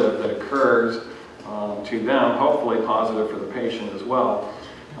positive that occurs to them, hopefully positive for the patient as well.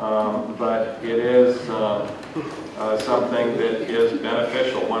 But it is something that is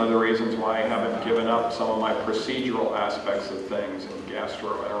beneficial. One of the reasons why I haven't given up some of my procedural aspects of things in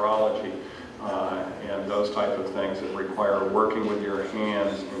gastroenterology and those type of things that require working with your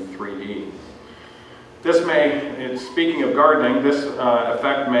hands in 3D. This may, speaking of gardening, this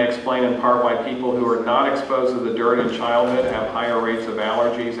effect may explain in part why people who are not exposed to the dirt in childhood have higher rates of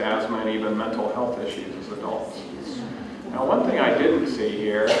allergies, asthma, and even mental health issues as adults. Now, one thing I didn't see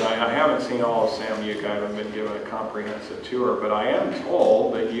here, and I haven't seen all of Sam Uke, I haven't been given a comprehensive tour, but I am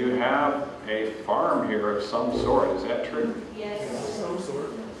told that you have a farm here of some sort. Is that true? Yes. Some sort.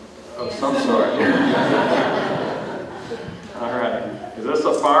 Of some sort. All right. Is this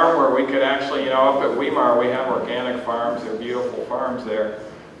a farm where we could actually, up at Weimar we have organic farms, they're beautiful farms there,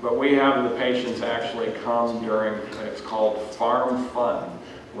 but we have the patients actually come during, it's called Farm Fun,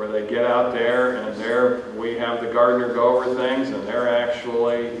 where they get out there and we have the gardener go over things and they're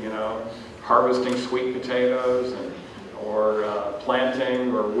actually, harvesting sweet potatoes or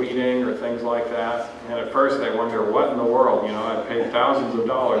planting or weeding or things like that. And at first they wonder, what in the world, I paid thousands of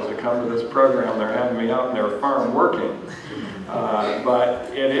dollars to come to this program, they're having me out in their farm working.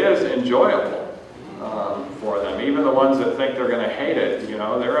 But it is enjoyable for them. Even the ones that think they're going to hate it,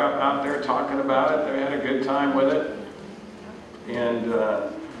 they're out there talking about it, they had a good time with it. And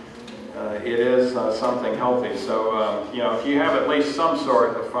it is something healthy. So, if you have at least some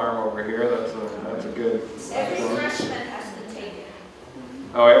sort of farm over here, that's a good Every freshman has to take it.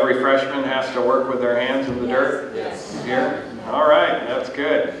 Oh, every freshman has to work with their hands in the dirt? Yes. Here? All right, that's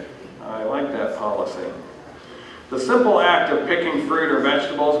good. I like that policy. The simple act of picking fruit or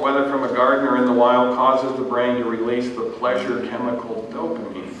vegetables, whether from a garden or in the wild, causes the brain to release the pleasure chemical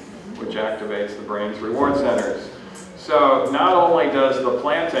dopamine, which activates the brain's reward centers. So not only does the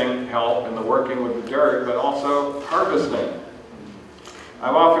planting help in the working with the dirt, but also harvesting.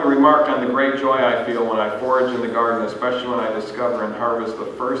 I've often remarked on the great joy I feel when I forage in the garden, especially when I discover and harvest the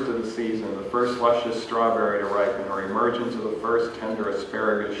first of the season, the first luscious strawberry to ripen, or emergence of the first tender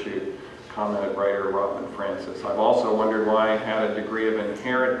asparagus shoot, commented writer Robin Francis. I've also wondered why I had a degree of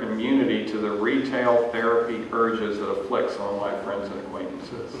inherent immunity to the retail therapy urges that afflict some of my friends and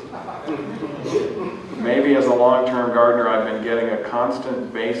acquaintances. Maybe as a long-term gardener, I've been getting a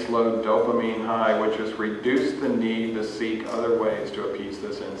constant baseload dopamine high, which has reduced the need to seek other ways to appease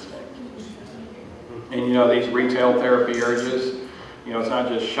this instinct. And these retail therapy urges, it's not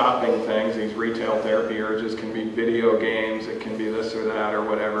just shopping things. These retail therapy urges can be video games, it can be this or that or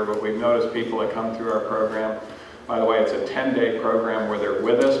whatever, but we've noticed people that come through our program, by the way, it's a 10-day program where they're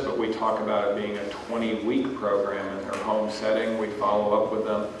with us, but we talk about it being a 20-week program in their home setting. We follow up with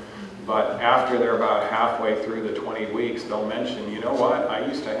them. But after they're about halfway through the 20 weeks, they'll mention, you know what, I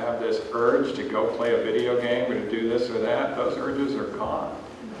used to have this urge to go play a video game or to do this or that. Those urges are gone.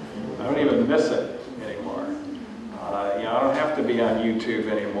 I don't even miss it anymore. I don't have to be on YouTube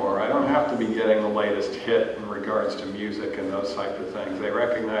anymore. I don't have to be getting the latest hit in regards to music and those type of things. They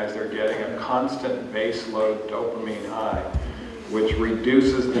recognize they're getting a constant baseload dopamine high, which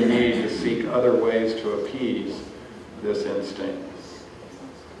reduces the need to seek other ways to appease this instinct.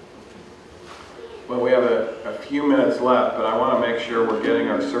 Well, we have a few minutes left, but I want to make sure we're getting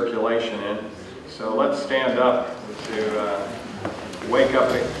our circulation in. So let's stand up to wake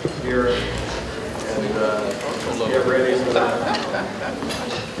up here and get ready for the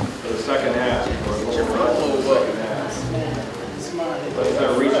second half.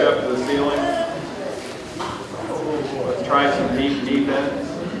 Let's reach up to the ceiling. Let's try some deep in.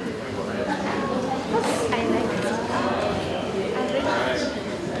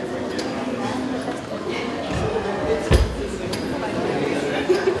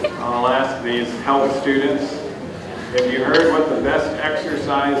 I'll ask these health students, have you heard what the best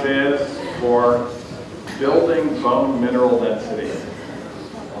exercise is for building bone mineral density?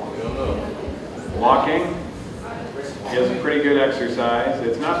 Walking is a pretty good exercise.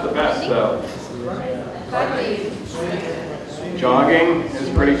 It's not the best though. Jogging is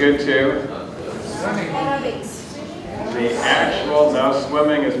pretty good too. The actual, no,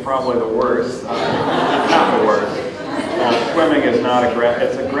 swimming is probably the worst. Not the worst. Swimming is not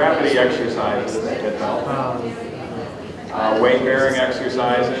it's a gravity exercise, isn't it, though? Weight-bearing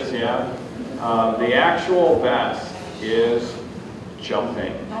exercises, yeah. The actual best is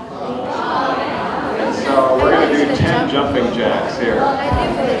jumping. So we're going to do 10 jumping jacks here.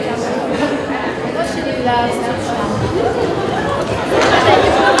 What should do last?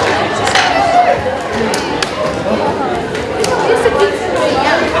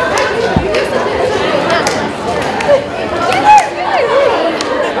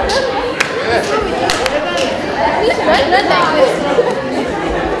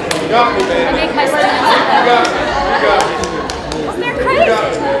 You got me, man. You got me. You got me. They're crazy.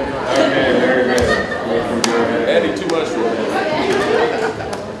 Okay, very good. We can go ahead. Adding too much for me.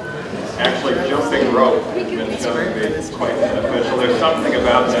 Actually, jumping rope has been shown to be quite beneficial. There's something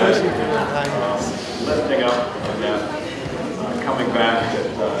about that lifting up and that coming back that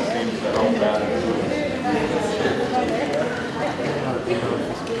seems to help that.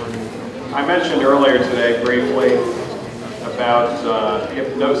 I mentioned earlier today briefly about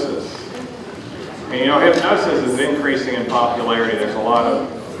hypnosis. And you know, hypnosis is increasing in popularity. There's a lot of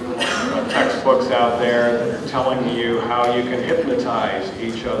textbooks out there that are telling you how you can hypnotize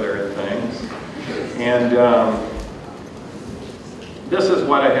each other and things. And this is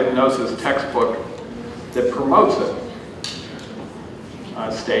what a hypnosis textbook that promotes it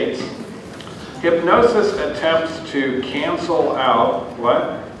states. Hypnosis attempts to cancel out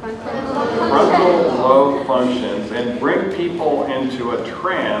what? Frontal lobe functions and bring people into a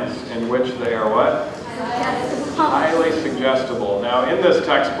trance in which they are what? Highly suggestible. Now in this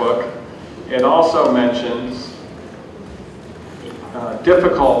textbook, it also mentions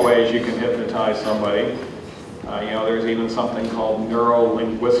difficult ways you can hypnotize somebody. You know, there's even something called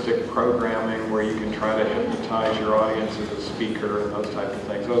neuro-linguistic programming where you can try to hypnotize your audience as a speaker and those types of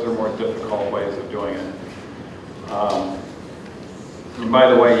things. Those are more difficult ways of doing it. And by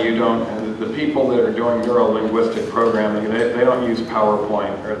the way, the people that are doing neuro-linguistic programming, they don't use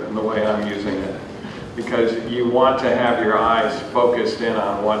PowerPoint or the way I'm using it. Because you want to have your eyes focused in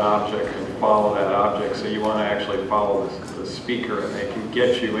on one object and follow that object. So you want to actually follow the speaker, and they can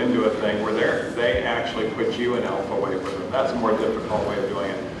get you into a thing where they actually put you in alpha wave with them. That's a more difficult way of doing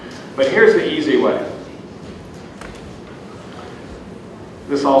it. But here's the easy way.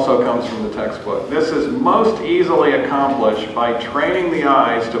 This also comes from the textbook. This is most easily accomplished by training the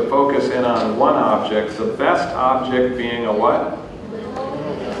eyes to focus in on one object, the best object being a what?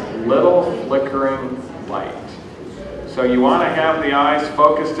 Little flickering light. So you want to have the eyes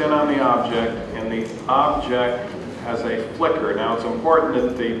focused in on the object, and the object has a flicker. Now it's important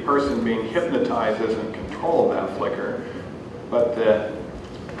that the person being hypnotized is in control of that flicker, but the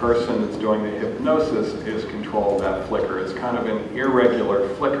person that's doing the hypnosis is control of that flicker. It's kind of an irregular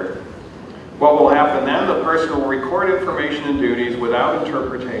flicker. What will happen then? The person will record information and duties without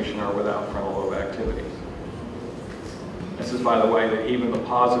interpretation or without frontal lobe activities. This is, by the way, that even the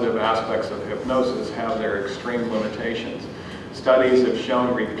positive aspects of hypnosis have their extreme limitations. Studies have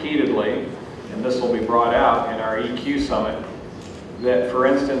shown repeatedly, and this will be brought out in our EQ summit, that, for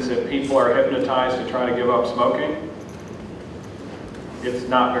instance, if people are hypnotized to try to give up smoking, it's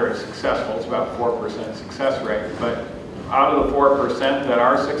not very successful. It's about 4% success rate. But out of the 4% that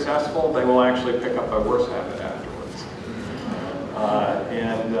are successful, they will actually pick up a worse habit afterwards.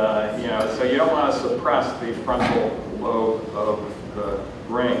 You know, so you don't want to suppress the frontal lobe of the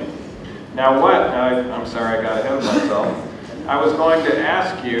brain. Now I'm sorry, I got ahead of myself. I was going to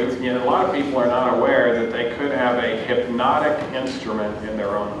ask you, you know, a lot of people are not aware that they could have a hypnotic instrument in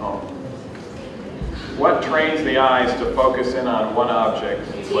their own home. What trains the eyes to focus in on one object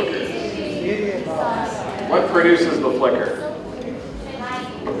and flicker? What produces the flicker?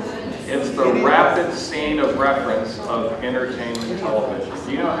 It's the rapid scene of reference of entertainment television.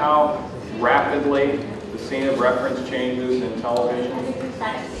 Do you know how rapidly the scene of reference changes in television?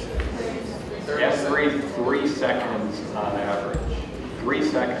 Every 3 seconds on average. 3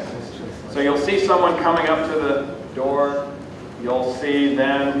 seconds. So you'll see someone coming up to the door. You'll see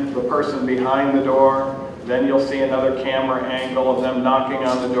then the person behind the door. Then you'll see another camera angle of them knocking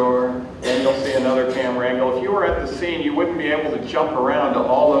on the door. Then you'll see another camera angle. If you were at the scene, you wouldn't be able to jump around to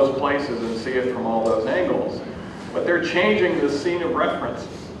all those places and see it from all those angles. But they're changing the scene of reference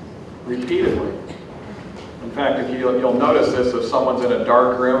repeatedly. In fact, if you'll notice this, if someone's in a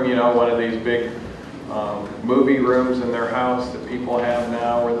dark room, you know, one of these big movie rooms in their house that people have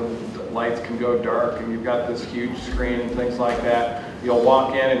now where the lights can go dark and you've got this huge screen and things like that, you'll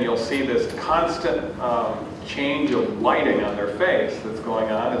walk in and you'll see this constant change of lighting on their face that's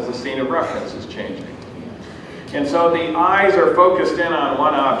going on as the scene of reference is changing. And so the eyes are focused in on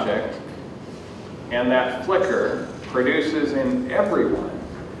one object, and that flicker produces in everyone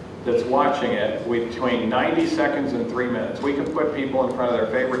that's watching it between 90 seconds and 3 minutes. We can put people in front of their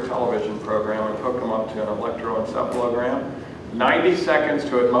favorite television program and hook them up to an electroencephalogram. 90 seconds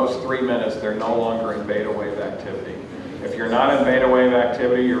to at most 3 minutes, they're no longer in beta wave activity. If you're not in beta wave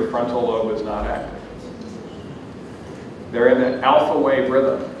activity, your frontal lobe is not active. They're in the alpha wave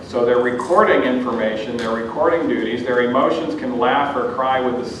rhythm. So they're recording information, they're recording duties, their emotions can laugh or cry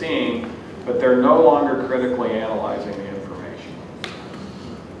with the scene, but they're no longer critically analyzing the information.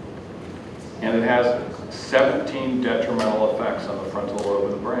 And it has 17 detrimental effects on the frontal lobe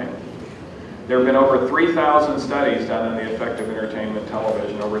of the brain. There have been over 3,000 studies done on the effect of entertainment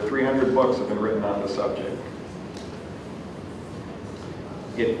television. Over 300 books have been written on the subject.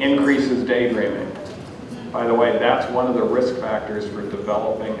 It increases daydreaming. By the way, that's one of the risk factors for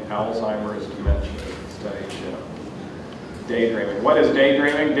developing Alzheimer's dementia, studies show. Daydreaming. What is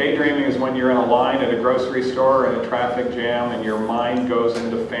daydreaming? Daydreaming is when you're in a line at a grocery store or in a traffic jam and your mind goes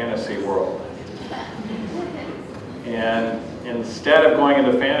into fantasy world. And instead of going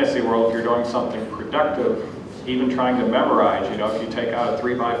into fantasy world, if you're doing something productive, even trying to memorize, you know, if you take out a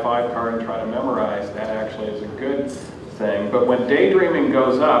 3x5 card and try to memorize, that actually is a good thing. But when daydreaming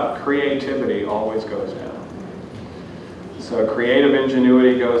goes up, creativity always goes down. So creative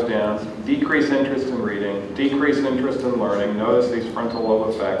ingenuity goes down, decreased interest in reading, decreased interest in learning. Notice these frontal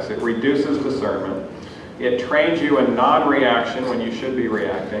lobe effects. It reduces discernment. It trains you in non-reaction when you should be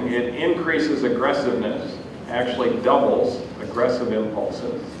reacting. It increases aggressiveness, actually doubles aggressive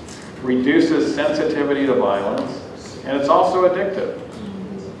impulses, reduces sensitivity to violence, and it's also addictive.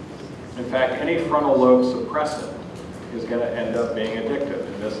 In fact, any frontal lobe suppressant is going to end up being addictive,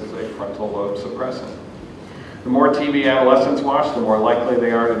 and this is a frontal lobe suppressant. The more TV adolescents watch, the more likely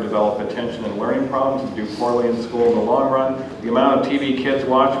they are to develop attention and learning problems and do poorly in school in the long run. The amount of TV kids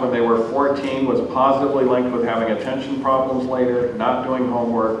watched when they were 14 was positively linked with having attention problems later, not doing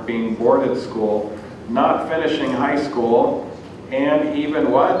homework, being bored at school, not finishing high school, and even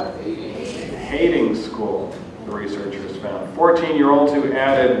what? Hating school, the researchers found. 14-year-olds who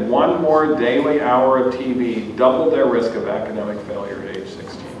added one more daily hour of TV doubled their risk of academic failure at age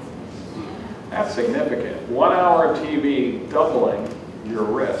 16. That's significant. 1 hour of TV doubling your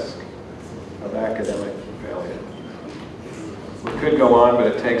risk of academic failure. We could go on, but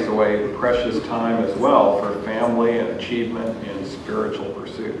it takes away precious time as well for family and achievement in spiritual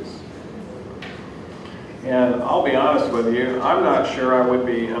pursuits. And I'll be honest with you, I'm not sure I would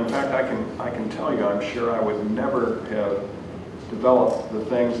be, in fact, I can tell you, I'm sure I would never have developed the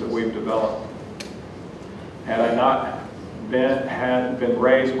things that we've developed had I not had been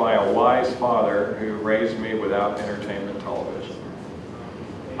raised by a wise father who raised me without entertainment television.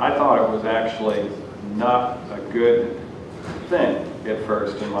 I thought it was actually not a good thing at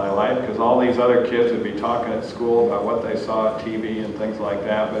first in my life, because all these other kids would be talking at school about what they saw on TV and things like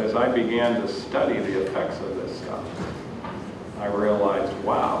that. But as I began to study the effects of this stuff, I realized,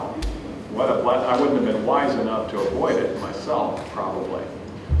 wow, I wouldn't have been wise enough to avoid it myself, probably.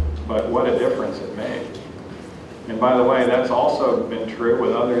 But what a difference it made. And by the way, that's also been true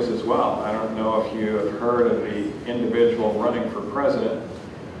with others as well. I don't know if you have heard of the individual running for president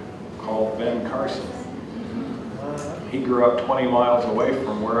called Ben Carson. He grew up 20 miles away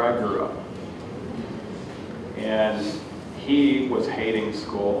from where I grew up. And he was hating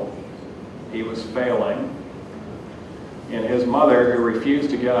school. He was failing. And his mother, who refused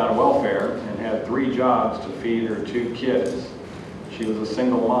to get on welfare and had 3 jobs to feed her 2 kids, she was a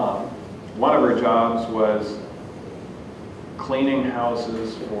single mom. One of her jobs was cleaning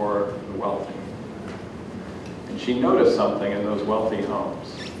houses for the wealthy. And she noticed something in those wealthy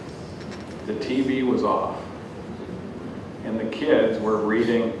homes. The TV was off, and the kids were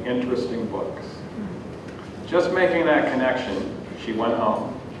reading interesting books. Just making that connection, she went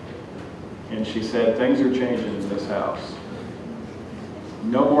home, and she said, things are changing in this house.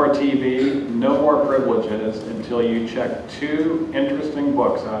 No more TV, no more privileges until you check 2 interesting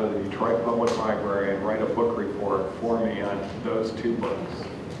books out of the Detroit Public Library and write a book report for me on those 2 books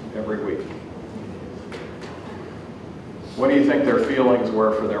every week. What do you think their feelings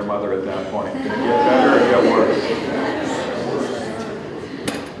were for their mother at that point? Did it get better or get worse?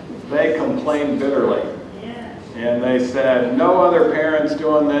 They complained bitterly. And they said, no other parents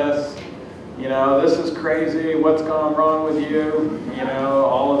doing this. You know, this is crazy, what's gone wrong with you? You know,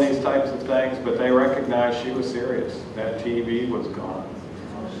 all of these types of things, but they recognized she was serious. That TV was gone.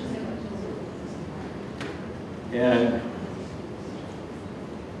 And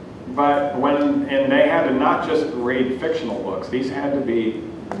they had to not just read fictional books, these had to be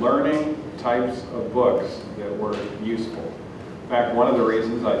learning types of books that were useful. In fact, one of the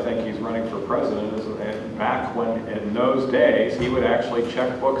reasons I think he's running for president is that back when, in those days, he would actually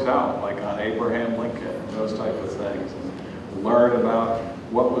check books out, like on Abraham Lincoln and those types of things, and learn about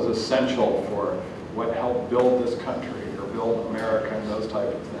what was essential for what helped build this country, or build America and those type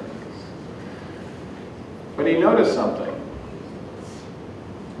of things. But he noticed something.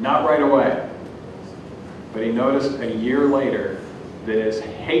 Not right away, but he noticed a year later that his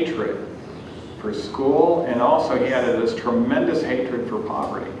hatred for school, and also he had this tremendous hatred for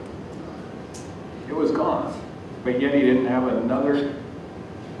poverty. It was gone, but yet he didn't have another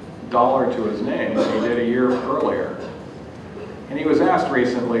dollar to his name than he did a year earlier. And he was asked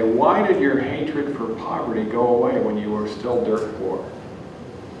recently, why did your hatred for poverty go away when you were still dirt poor?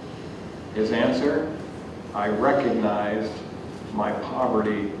 His answer, I recognized my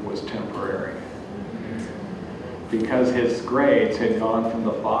poverty was temporary. Because his grades had gone from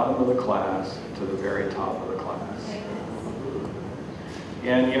the bottom of the class to the very top of the class.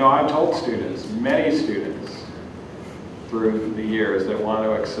 And you know, I've told students, many students through the years that want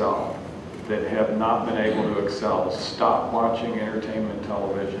to excel, that have not been able to excel, stop watching entertainment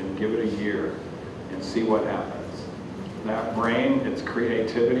television, give it a year, and see what happens. That brain, its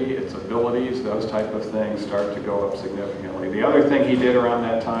creativity, its abilities, those type of things start to go up significantly. The other thing he did around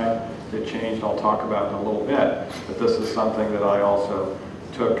that time that changed, I'll talk about in a little bit, but this is something that I also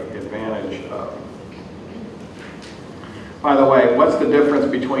took advantage of. By the way, what's the difference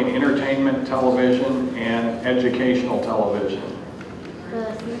between entertainment television and educational television?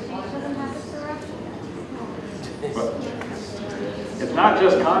 But it's not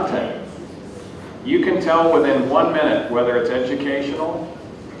just content. You can tell within 1 minute whether it's educational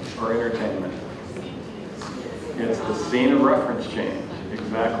or entertainment. It's the scene of reference change.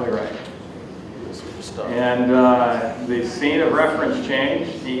 Exactly right. And the scene of reference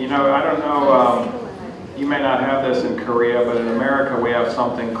change, you know, I don't know, you may not have this in Korea, but in America we have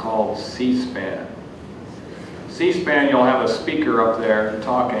something called C-SPAN. C-SPAN, you'll have a speaker up there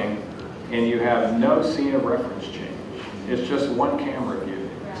talking, and you have no scene of reference change. It's just one camera view.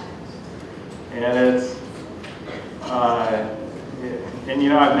 And it's, and you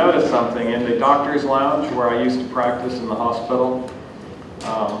know, I've noticed something in the doctor's lounge where I used to practice in the hospital.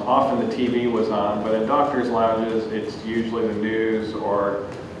 Often the TV was on, but in doctor's lounges, it's usually the news, or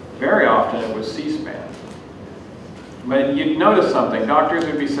very often it was C-SPAN. But you'd notice something. Doctors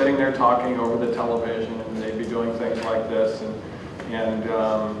would be sitting there talking over the television, and they'd be doing things like this, and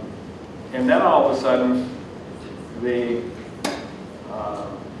then all of a sudden, the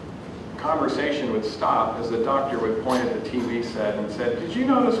conversation would stop as the doctor would point at the TV set and said, "Did you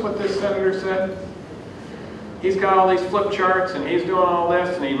notice what this senator said? He's got all these flip charts and he's doing all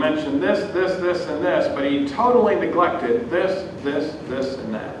this, and he mentioned this, this, this, and this, but he totally neglected this, this, this,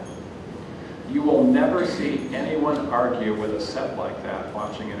 and that." You will never see anyone argue with a set like that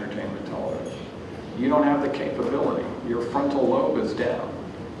watching entertainment television. You don't have the capability. Your frontal lobe is down.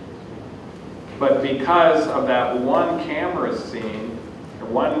 But because of that one camera scene,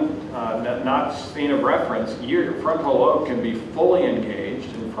 one not scene of reference, your frontal lobe can be fully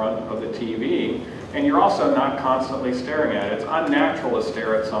engaged in front of the TV, and you're also not constantly staring at it. It's unnatural to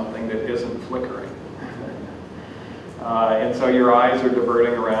stare at something that isn't flickering. And so your eyes are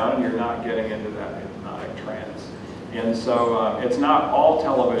diverting around, and you're not getting into that hypnotic trance. And so it's not all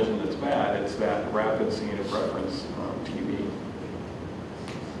television that's bad, it's that rapid scene of reference TV.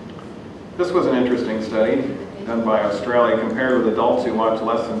 This was an interesting study done by Australia. Compared with adults who watch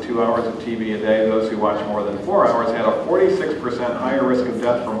less than 2 hours of TV a day, those who watch more than 4 hours had a 46% higher risk of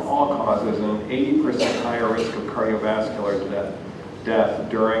death from all causes and an 80% higher risk of cardiovascular death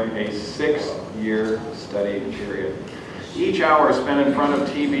during a 6-year study period. Each hour spent in front of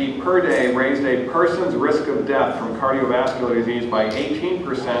TV per day raised a person's risk of death from cardiovascular disease by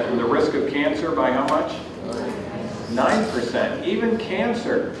 18% and the risk of cancer by how much? 9%. Even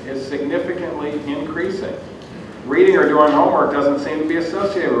cancer is significantly increasing. Reading or doing homework doesn't seem to be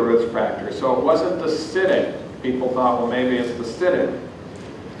associated with risk factors. So it wasn't the sitting. People thought, well, maybe it's the sitting.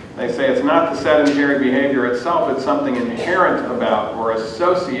 They say it's not the sedentary behavior itself, it's something inherent about or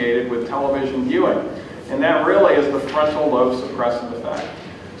associated with television viewing. And that really is the frontal lobe suppressant effect.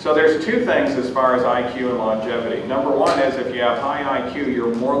 So there's two things as far as IQ and longevity. Number one is if you have high IQ,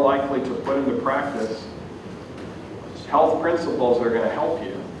 you're more likely to put into practice health principles that are going to help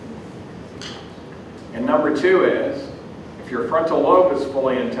you. And number two is, if your frontal lobe is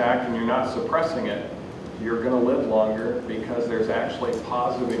fully intact and you're not suppressing it, you're going to live longer because there's actually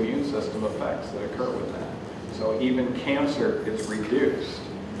positive immune system effects that occur with that. So even cancer is reduced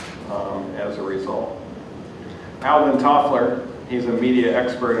as a result. Alvin Toffler, he's a media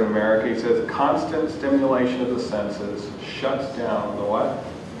expert in America, he says constant stimulation of the senses shuts down the what?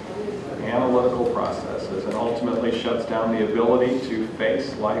 Analytical processes, and ultimately shuts down the ability to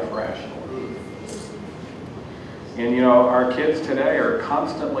face life rationally. And you know, our kids today are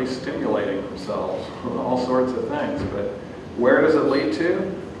constantly stimulating themselves with all sorts of things, but where does it lead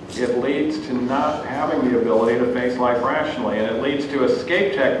to? It leads to not having the ability to face life rationally, and it leads to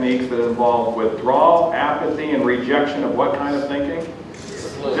escape techniques that involve withdrawal, apathy, and rejection of what kind of thinking?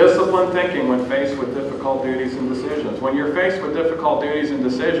 Disciplined thinking when faced with difficult duties and decisions. When you're faced with difficult duties and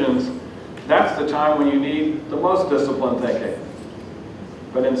decisions, that's the time when you need the most disciplined thinking.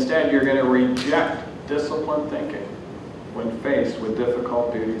 But instead, you're going to reject disciplined thinking when faced with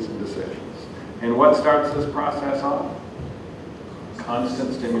difficult duties and decisions. And what starts this process off?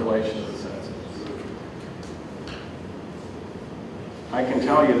 Constant stimulation of the senses. I can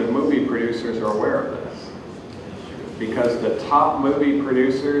tell you that movie producers are aware of this, because the top movie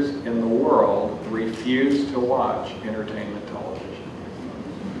producers in the world refuse to watch entertainment television.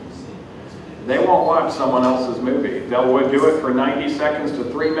 They won't watch someone else's movie. They'll do it for 90 seconds to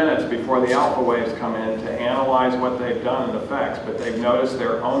 3 minutes before the alpha waves come in to analyze what they've done and effects, but they've noticed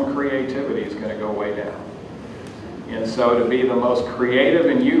their own creativity is going to go way down. And so to be the most creative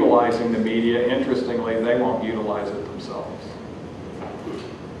in utilizing the media, interestingly, they won't utilize it themselves.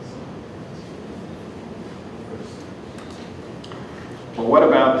 Well, what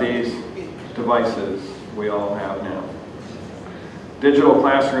about these devices we all have now? Digital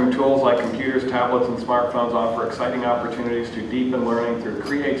classroom tools like computers, tablets, and smartphones offer exciting opportunities to deepen learning through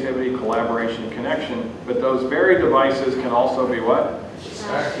creativity, collaboration, and connection, but those very devices can also be what?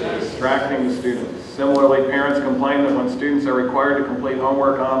 Distracting the students. Similarly, parents complain that when students are required to complete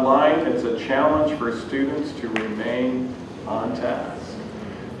homework online, it's a challenge for students to remain on task.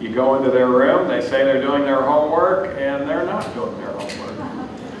 You go into their room, they say they're doing their homework, and they're not doing their homework.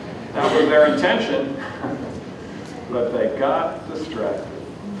 That was their intention, but they got distracted.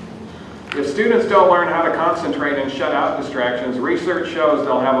 If students don't learn how to concentrate and shut out distractions, research shows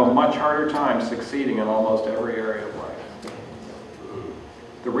they'll have a much harder time succeeding in almost every area of life.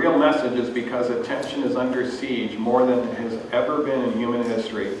 The real message is because attention is under siege more than it has ever been in human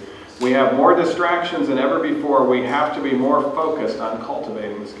history. We have more distractions than ever before. We have to be more focused on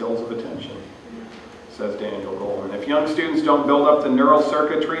cultivating the skills of attention, says Daniel Goleman. If young students don't build up the neural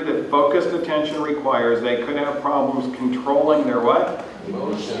circuitry that focused attention requires, they could have problems controlling their what?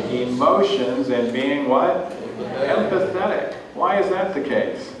 Emotions and being what? Empathetic. Why is that the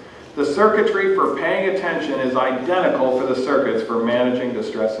case? The circuitry for paying attention is identical to the circuits for managing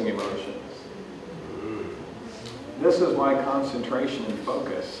distressing emotions. This is why concentration and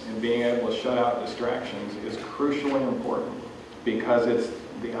focus and being able to shut out distractions is crucially important, because it's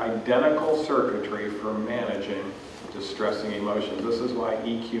the identical circuitry for managing distressing emotions. This is why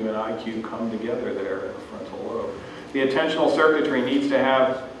EQ and IQ come together there in the frontal lobe. The attentional circuitry needs to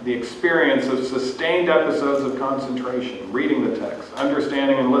have the experience of sustained episodes of concentration, reading the text,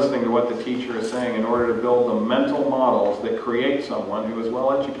 understanding and listening to what the teacher is saying in order to build the mental models that create someone who is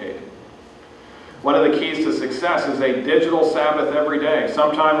well educated. One of the keys to success is a digital Sabbath every day,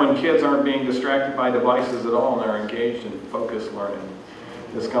 sometime when kids aren't being distracted by devices at all and they're engaged in focused learning.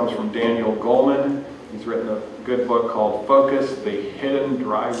 This comes from Daniel Goleman. He's written a good book called Focus, the Hidden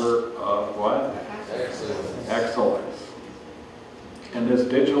Driver of what? Excellence. And this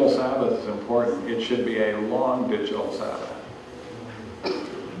digital Sabbath is important. It should be a long digital Sabbath.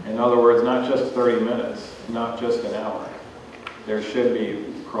 In other words, not just 30 minutes, not just an hour. There should be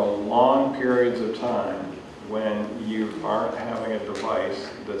prolonged periods of time when you aren't having a device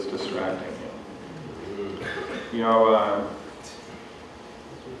that's distracting you. You know,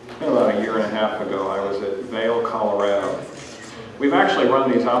 about a year and a half ago, I was at Vail, Colorado. We've actually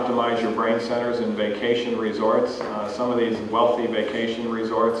run these Optimize Your Brain centers in vacation resorts. Some of these wealthy vacation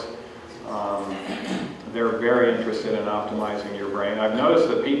resorts, they're very interested in optimizing your brain. I've noticed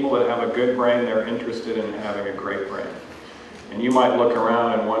that people that have a good brain, they're interested in having a great brain. And you might look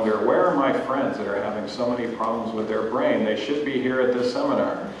around and wonder, where are my friends that are having so many problems with their brain? They should be here at this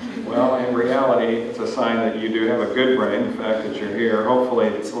seminar. Well, in reality, it's a sign that you do have a good brain, the fact that you're here. Hopefully,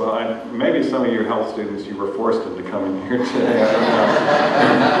 well, maybe some of you health students, you were forced into coming here today, I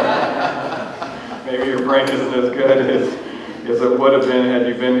don't know. Maybe your brain isn't as good as it would have been had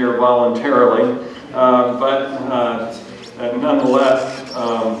you been here voluntarily. But nonetheless,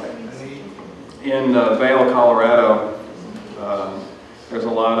 in Vail, Colorado, there's a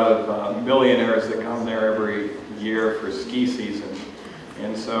lot of millionaires that come there every year for ski season.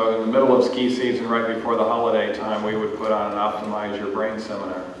 And so in the middle of ski season, right before the holiday time, we would put on an Optimize Your Brain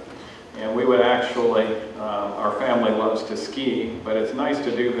seminar. And we would actually, our family loves to ski, but it's nice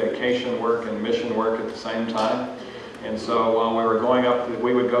to do vacation work and mission work at the same time. And so while we were going up,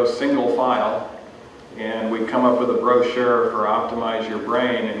 we would go single file, and we'd come up with a brochure for Optimize Your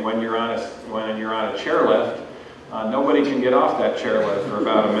Brain. And when you're on a chairlift, nobody can get off that chairlift for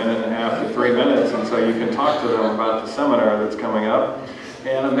about 1.5 to 3 minutes, and so you can talk to them about the seminar that's coming up.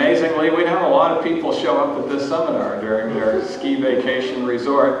 And amazingly, we'd have a lot of people show up at this seminar during their ski vacation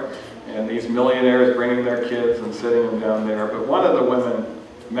resort, and these millionaires bringing their kids and sitting them down there. But one of the women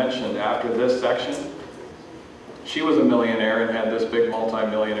mentioned after this section, she was a millionaire and had this big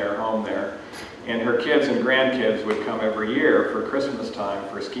multi-millionaire home there, and her kids and grandkids would come every year for Christmas time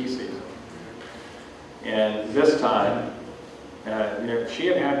for ski season. And this time, she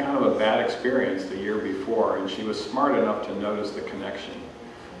had had kind of a bad experience the year before, and she was smart enough to notice the connection.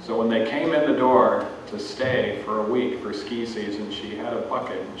 So when they came in the door to stay for a week for ski season, she had a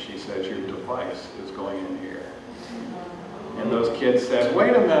bucket, and she said, "Your device is going in here." And those kids said,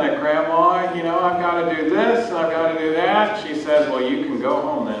 "Wait a minute, Grandma, you know, I've got to do this, and I've got to do that." She said, "Well, you can go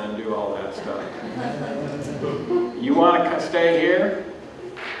home then and do all that stuff. You want to stay here?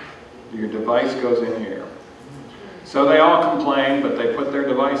 Your device goes in here." So they all complained, but they put their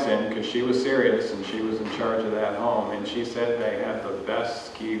device in because she was serious and she was in charge of that home. And she said they had the best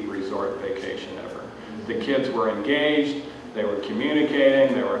ski resort vacation ever. The kids were engaged, they were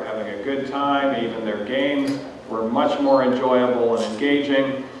communicating, they were having a good time, even their games were much more enjoyable and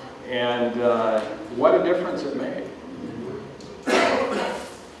engaging. And what a difference it made.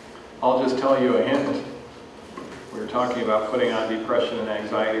 I'll just tell you a hint. We were talking about putting on depression and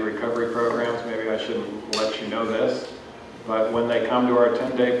anxiety recovery programs. Maybe I shouldn't let you know this, but when they come to our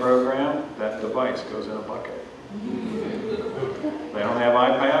 10-day program, that device goes in a bucket. They don't have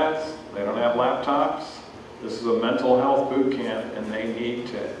iPads, they don't have laptops. This is a mental health boot camp, and they need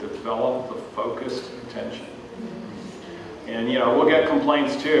to develop the focused attention. And you know, we'll get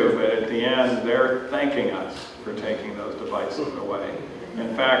complaints too, but at the end, they're thanking us for taking those devices away.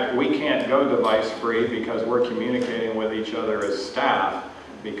 In fact, we can't go device-free because we're communicating with each other as staff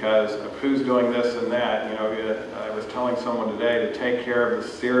because of who's doing this and that. You know, I was telling someone today to take care of the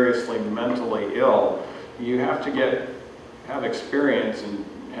seriously mentally ill, you have to have experience and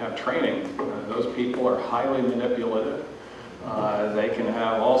have training. Those people are highly manipulative. They can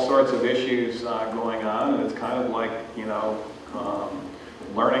have all sorts of issues going on, and it's kind of like, you know,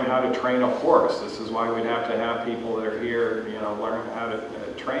 learning how to train a horse. This is why we'd have to have people that are here, you know, learn how to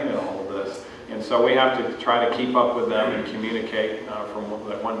train in all of this. And so we have to try to keep up with them and communicate from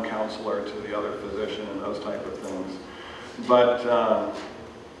one counselor to the other physician and those type of things. But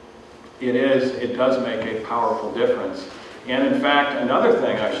it does make a powerful difference. And in fact, another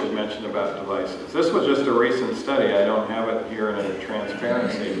thing I should mention about devices. This was just a recent study. I don't have it here in a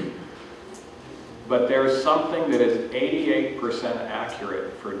transparency. But there's something that is 88%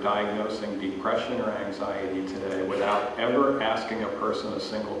 accurate for diagnosing depression or anxiety today without ever asking a person a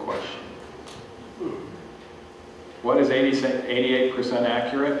single question. What is 88%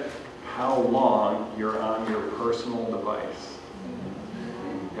 accurate? How long you're on your personal device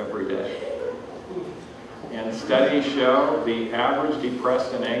every day. And studies show the average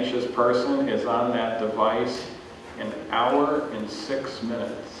depressed and anxious person is on that device an hour and 6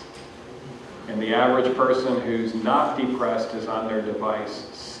 minutes. And the average person who's not depressed is on their device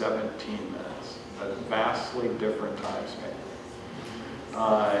 17 minutes. A vastly different time span.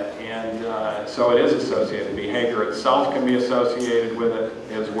 So it is associated. Behavior itself can be associated with it,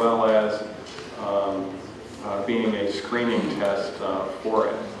 as well as being a screening test for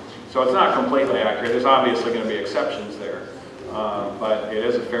it. So it's not completely accurate. There's obviously going to be exceptions there, but it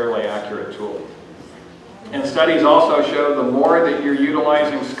is a fairly accurate tool. And studies also show the more that you're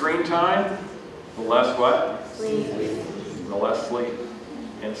utilizing screen time, the less what? Sleep. The less sleep.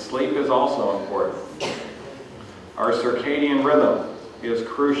 And sleep is also important. Our circadian rhythm is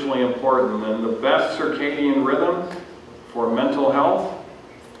crucially important, and the best circadian rhythm for mental health,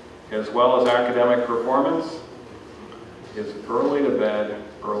 as well as academic performance, is early to bed,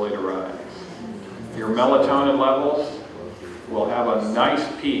 early to rise. Your melatonin levels will have a nice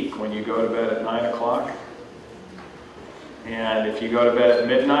peak when you go to bed at 9 o'clock. And if you go to bed at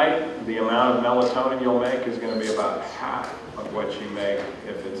midnight, the amount of melatonin you'll make is going to be about half of what you make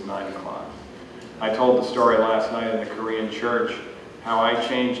if it's 9 o'clock. I told the story last night in the Korean church how I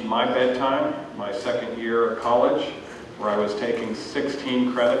changed my bedtime my second year of college, where I was taking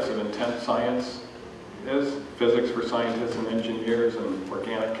 16 credits of intense science, physics for scientists and engineers, and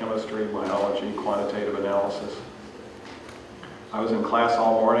organic chemistry, biology, quantitative analysis. I was in class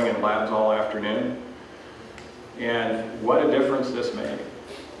all morning and labs all afternoon. And what a difference this made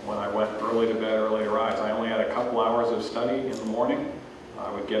when I went early to bed, early to rise. I only had a couple hours of study in the morning.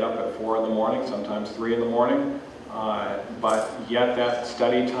 I would get up at 4 in the morning, sometimes 3 in the morning. But yet that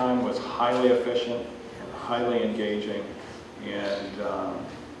study time was highly efficient and highly engaging, and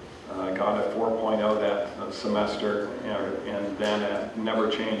got got a 4.0 that semester, and then it never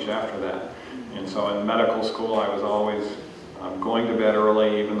changed after that. And so in medical school, I was always going to bed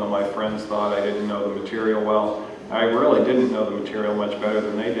early, even though my friends thought I didn't know the material well. I really didn't know the material much better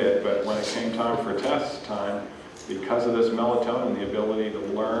than they did, but when it came time for test time, because of this melatonin, the ability to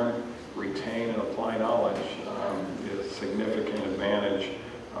learn, retain, and apply knowledge, a significant advantage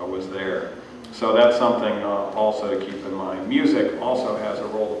was there. So that's something also to keep in mind. Music also has a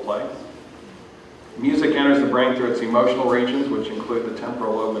role to play. Music enters the brain through its emotional regions, which include the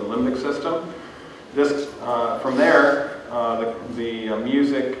temporal lobe and limbic system. From there, the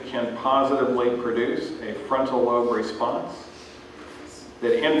music can positively produce a frontal lobe response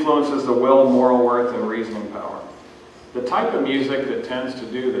that influences the will, moral worth, and reasoning power. The type of music that tends to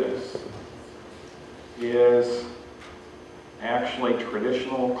do this is actually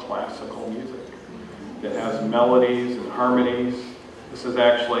traditional classical music that has melodies and harmonies. This is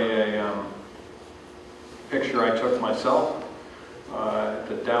actually a picture I took myself at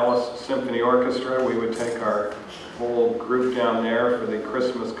the Dallas Symphony Orchestra. We would take our whole group down there for the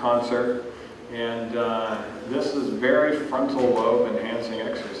Christmas concert, and this is very frontal lobe enhancing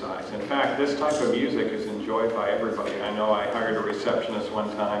exercise. In fact, this type of music is enjoyed by everybody. I know I hired a receptionist one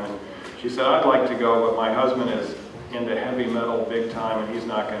time, and she said, "I'd like to go, but my husband is into heavy metal big time, and he's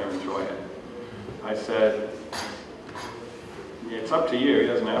not going to enjoy it." I said, "It's up to you. He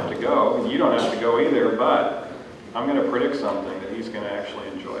doesn't have to go, and you don't have to go either, but I'm going to predict something that he's going to actually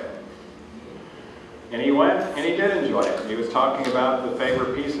enjoy it." And he went, and he did enjoy it. He was talking about the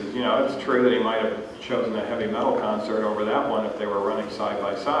favorite pieces. You know, it's true that he might have chosen a heavy metal concert over that one if they were running side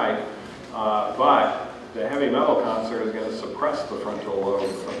by side, but the heavy metal concert is going to suppress the frontal lobe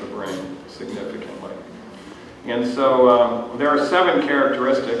of the brain significantly. And so there are 7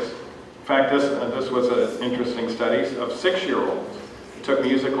 characteristics. In fact, this was an interesting study of 6-year-olds. Took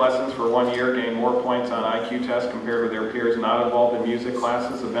music lessons for 1 year, gained more points on IQ tests compared with their peers not involved in music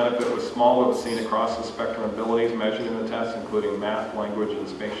classes. The benefit was small, but was seen across the spectrum of abilities measured in the tests, including math, language, and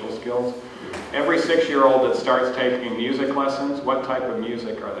spatial skills. Every 6-year-old that starts taking music lessons, what type of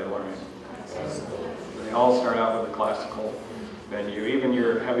music are they learning? They all start out with a classical venue. Even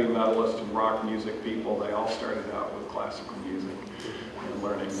your heavy metalist and rock music people, they all started out with classical music and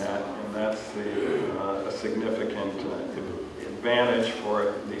learning that. And that's a significant advantage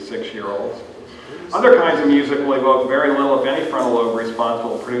for the 6-year-olds. Other kinds of music will evoke very little, if any, frontal lobe response,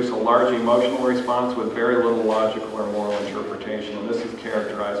 but will produce a large emotional response with very little logical or moral interpretation. And this is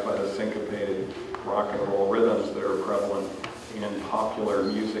characterized by the syncopated rock and roll rhythms that are prevalent in popular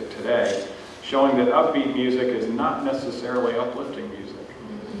music today, showing that upbeat music is not necessarily uplifting music.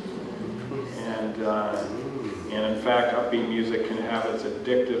 And in fact, upbeat music can have its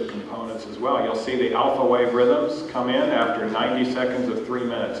addictive components as well. You'll see the alpha wave rhythms come in after 90 seconds of 3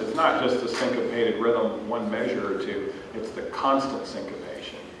 minutes. It's not just a syncopated rhythm, one measure or two. It's the constant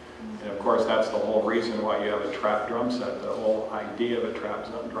syncopation. And of course, that's the whole reason why you have a trap drum set. The whole idea of a trap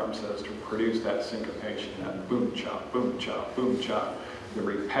drum set is to produce that syncopation, that boom chop, boom chop, boom chop,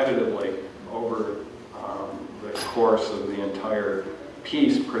 repetitively over the course of the entire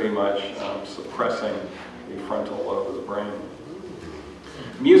piece, pretty much suppressing the frontal lobe of the brain.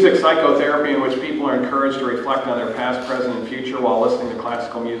 Music psychotherapy, in which people are encouraged to reflect on their past, present, and future while listening to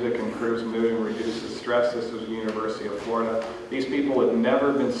classical music, improves mood and reduces stress. This is the University of Florida. These people had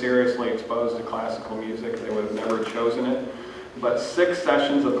never been seriously exposed to classical music. They would have never chosen it. But 6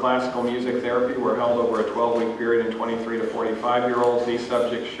 sessions of classical music therapy were held over a 12-week period in 23 to 45-year-olds. These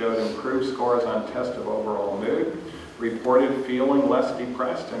subjects showed improved scores on tests of overall mood, reported feeling less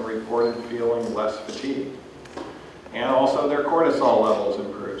depressed, and reported feeling less fatigued. And also their cortisol levels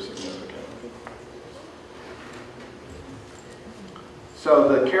improved significantly. So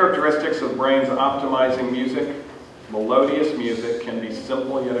the characteristics of brains optimizing music. Melodious music can be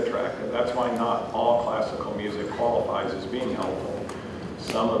simple yet attractive. That's why not all classical music qualifies as being helpful.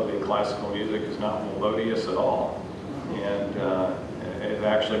 Some of the classical music is not melodious at all, and it's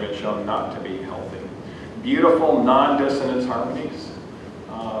actually been shown not to be healthy. Beautiful non-dissonance harmonies.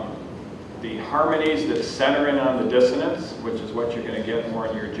 The harmonies that center in on the dissonance, which is what you're going to get more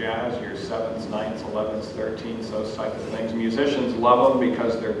in your jazz, your 7ths, 9ths, 11ths, 13ths, those type of things. Musicians love them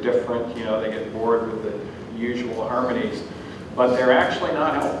because they're different. You know, they get bored with the usual harmonies, but they're actually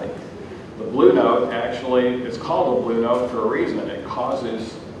not healthy. The blue note actually is called a blue note for a reason. It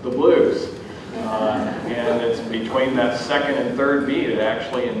causes the blues. And it's between that 2nd and 3rd beat, it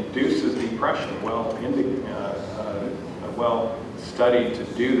actually induces depression. Well studied to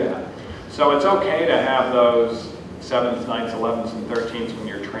do that. So it's okay to have those 7th, 9th, 11th, and 13th when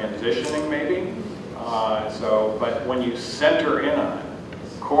you're transitioning maybe. But when you center in on it,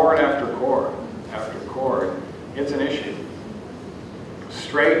 chord after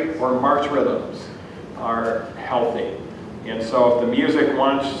or march rhythms are healthy. And so if the music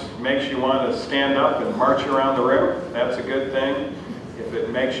makes you want to stand up and march around the room, that's a good thing. If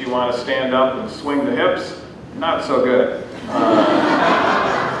it makes you want to stand up and swing the hips, not so good.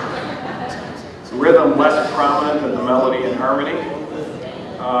 Rhythm less prominent than the melody and harmony.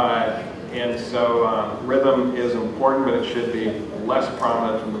 And so rhythm is important, but it should be less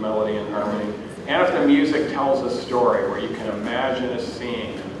prominent than the melody and harmony. And if the music tells a story where you can imagine a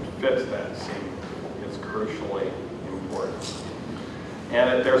scene and fits that scene, it's crucially important.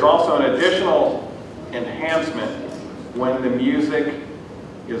 And there's also an additional enhancement when the music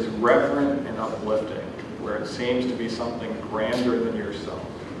is reverent and uplifting, where it seems to be something grander than yourself.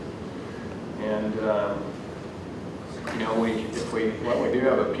 And you know, when we do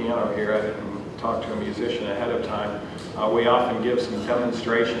have a piano here, I didn't talk to a musician ahead of time. We often give some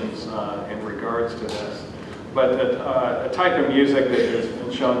demonstrations in regards to this. But a type of music that has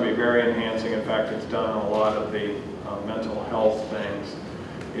been shown to be very enhancing, in fact, it's done on a lot of the mental health things,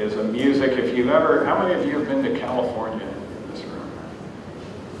 is a music. If you've ever, how many of you have been to California in this room?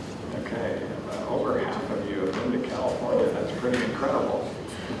 Okay, over half of you have been to California. That's pretty incredible.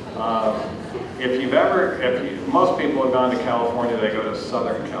 Most people have gone to California, they go to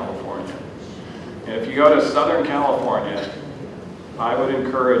Southern California. And if you go to Southern California, I would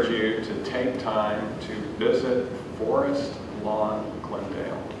encourage you to take time to visit Forest Lawn,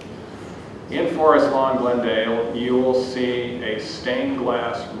 Glendale. In Forest Lawn, Glendale, you will see a stained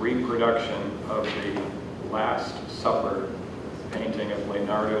glass reproduction of the Last Supper painting of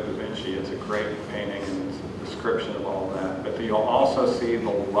Leonardo da Vinci. It's a great painting and it's a description of all that. But you'll also see the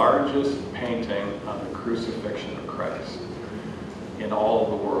largest painting on the crucifixion of Christ in all of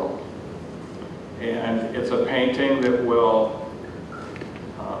the world. And it's a painting that will,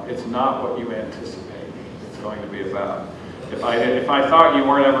 it's not what you anticipate it's going to be about. If I thought you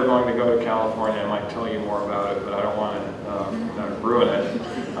weren't ever going to go to California, I might tell you more about it, but I don't want to ruin it.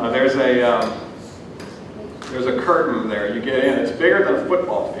 There's a curtain there. You get in. It's bigger than a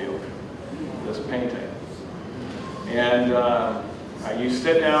football field, this painting. And you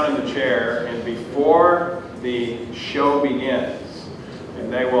sit down in the chair, and before the show begins,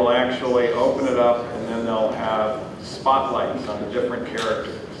 and they will actually open it up, and then they'll have spotlights on the different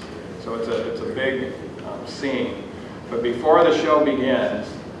characters. So it's a big scene. But before the show begins,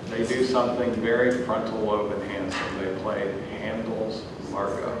 they do something very frontal lobe enhancing. They play Handel's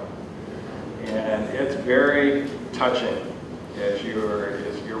Margot. And it's very touching as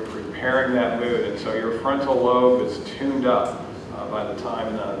you're preparing that mood. And so your frontal lobe is tuned up by the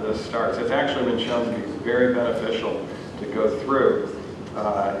time this starts. It's actually been shown to be very beneficial to go through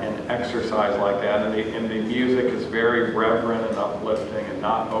an exercise like that. And the music is very reverent and uplifting and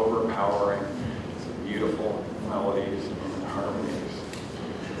not overpowering. It's beautiful melodies and harmonies.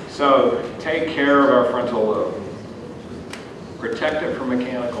 So take care of our frontal lobe. Protect it from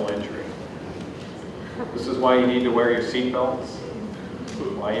mechanical injury. This is why you need to wear your seatbelts,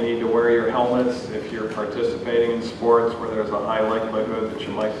 why you need to wear your helmets if you're participating in sports where there's a high likelihood that you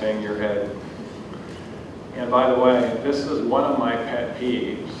might bang your head. And by the way, this is one of my pet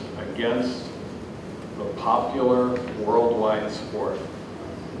peeves against the popular worldwide sport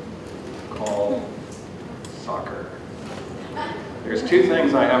called soccer. There's two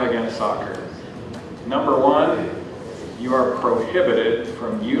things I have against soccer. Number one, you are prohibited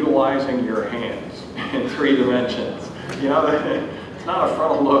from utilizing your hands in 3 dimensions. You know, it's not a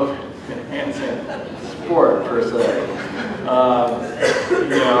frontal lobe enhancing sport per se. You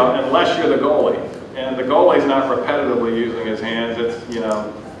know, unless you're the goalie. And the goalie's not repetitively using his hands. It's, you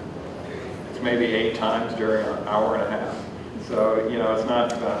know, it's maybe 8 times during an hour and a half. So, you know, it's not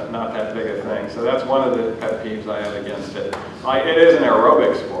that big a thing. So that's one of the pet peeves I have against it. It is an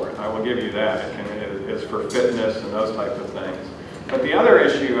aerobic sport. I will give you that. It's for fitness and those types of things. But the other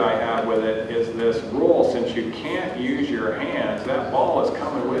issue I have with it is this rule: since you can't use your hands, that ball is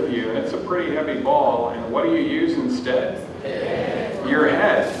coming with you, and it's a pretty heavy ball. And what do you use instead? Your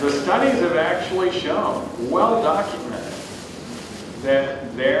head. The studies have actually shown, well documented,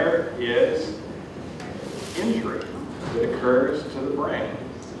 that there is injury that occurs to the brain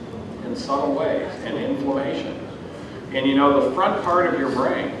in subtle ways, and inflammation. And you know, the front part of your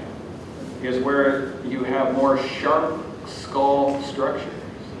brain is where you have more sharp skull structures.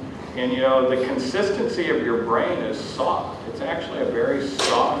 And you know, the consistency of your brain is soft. It's actually a very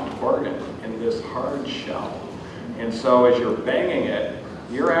soft organ in this hard shell. And so as you're banging it,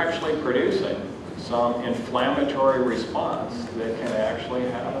 you're actually producing some inflammatory response that can actually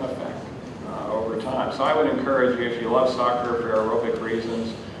have an effect over time. So I would encourage you, if you love soccer for aerobic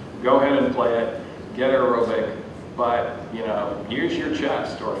reasons, go ahead and play it, get aerobic, but, you know, use your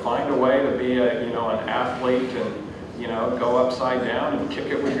chest or find a way to be a, you know, an athlete and, you know, go upside down and kick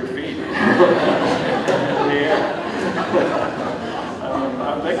it with your feet. Yeah.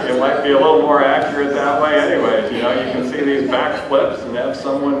 I'm thinking it might be a little more accurate that way anyways. You know, you can see these back flips and have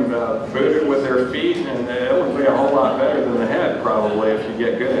someone boot it with their feet, and it would be a whole lot better than the head probably if you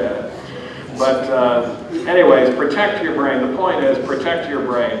get good at it. But anyways, protect your brain. The point is protect your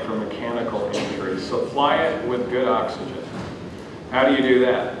brain from mechanical injuries. Supply it with good oxygen. How do you do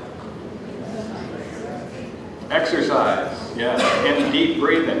that? Exercise, yeah, and deep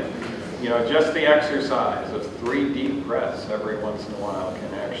breathing. You know, just the exercise of 3 deep breaths every once in a while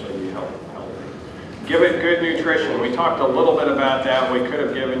can actually be healthy. Give it good nutrition. We talked a little bit about that. We could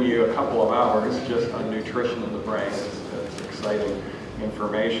have given you a couple of hours just on nutrition in the brain. It's exciting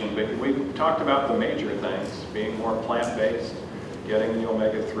information. But we talked about the major things, being more plant-based, getting the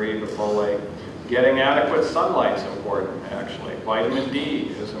omega-3, the folate, getting adequate sunlight is important, actually. Vitamin D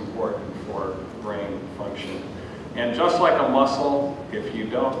is important for brain function. And just like a muscle, if you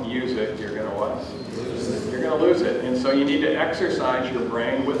don't use it, you're going to what? You're going to lose it. And so you need to exercise your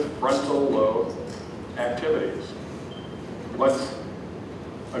brain with frontal lobe activities. What's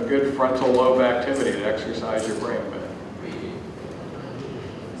a good frontal lobe activity to exercise your brain with?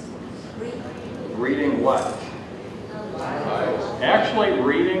 Reading what? Actually,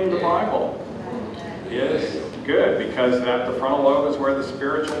 reading the Bible is good, because the frontal lobe is where the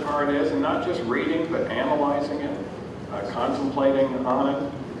spiritual part is, and not just reading, but analyzing it, contemplating on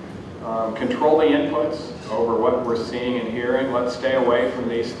it. Control the inputs over what we're seeing and hearing. Let's stay away from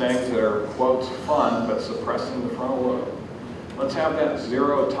these things that are, quotes, fun, but suppressing the frontal lobe. Let's have that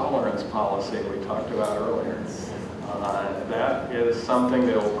zero tolerance policy we talked about earlier. That is something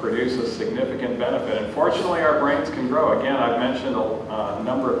that will produce a significant benefit. And fortunately, our brains can grow. Again, I've mentioned a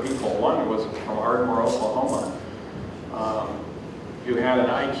number of people. One was from Ardmore, Oklahoma, who had an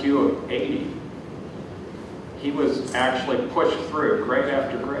IQ of 80. He was actually pushed through grade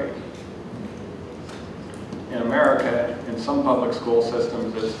after grade. In America, in some public school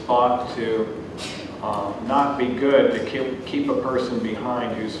systems, it's thought to not be good to keep a person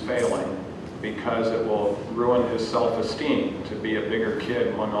behind who's failing, because it will ruin his self-esteem to be a bigger kid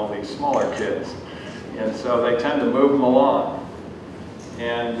among all these smaller kids. And so they tend to move him along.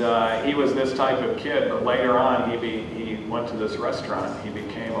 And he was this type of kid, but later on he went to this restaurant. He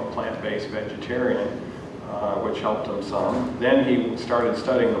became a plant-based vegetarian, which helped him some. Then he started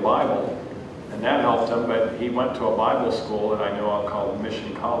studying the Bible, and that helped him, but he went to a Bible school that I know of called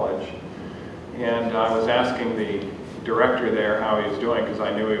Mission College. And I was asking the director there how he was doing, because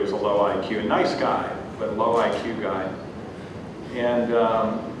I knew he was a low IQ. A nice guy, but low IQ guy. And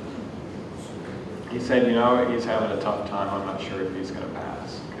he said, you know, he's having a tough time. I'm not sure if he's going to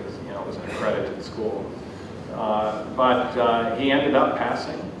pass, because, you know, it was an accredited school. But he ended up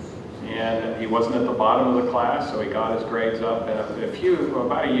passing, and he wasn't at the bottom of the class, so he got his grades up. And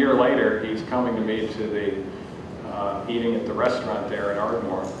about a year later, he's coming to me to the eating at the restaurant there in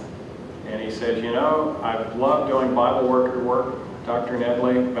Ardmore. And he said, you know, I've loved doing Bible worker work, Dr.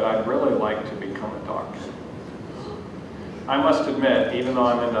 Nedley, but I'd really like to become a doctor. I must admit, even though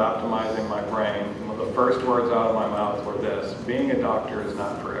I'm into optimizing my brain, one of the first words out of my mouth were this: being a doctor is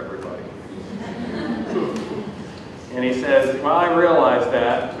not for everybody. And he says, well, I realize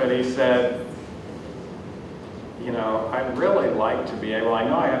that, but he said, you know, I'd really like to be able, I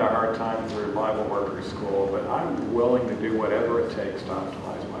know I had a hard time through Bible worker school, but I'm willing to do whatever it takes to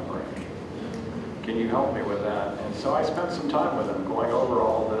optimize my brain. Can you help me with that? And so I spent some time with him going over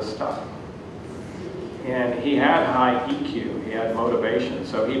all this stuff. And he had high EQ, he had motivation,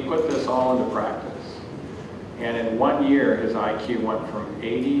 so he put this all into practice. And in 1 year, his IQ went from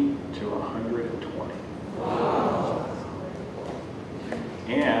 80 to 120. Wow.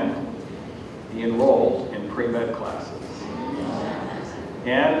 And he enrolled in pre-med classes.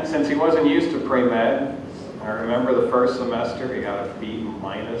 And since he wasn't used to pre-med, I remember the first semester he got a B- in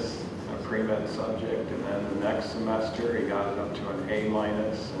a pre-med subject, and then the next semester he got it up to an A-,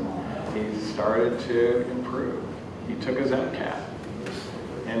 and he started to improve. He took his MCAT,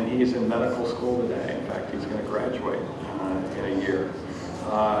 and he's in medical school today. In fact, he's going to graduate in a year.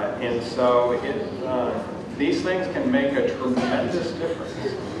 And so these things can make a tremendous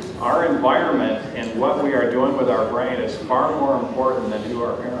difference. Our environment and what we are doing with our brain is far more important than who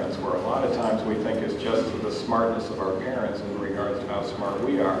our parents were. A lot of times we think it's just the smartness of our parents in regards to how smart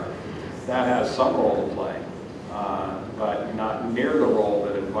we are. That has some role to play, but not near the role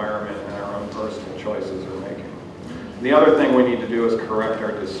that environment and our own personal choices are making. The other thing we need to do is correct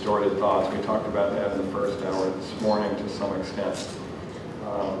our distorted thoughts. We talked about that in the first hour this morning to some extent.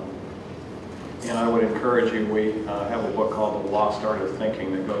 And I would encourage you, we have a book called The Lost Art of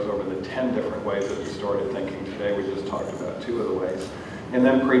Thinking that goes over the 10 different ways of distorted thinking. Today we just talked about 2 of the ways. And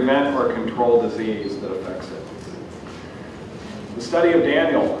then prevent or control disease that affects it. The study of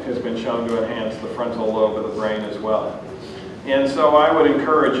Daniel has been shown to enhance the frontal lobe of the brain as well. And so I would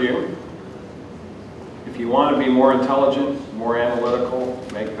encourage you, if you want to be more intelligent, more analytical,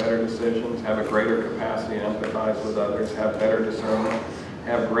 make better decisions, have a greater capacity to empathize with others, have better discernment,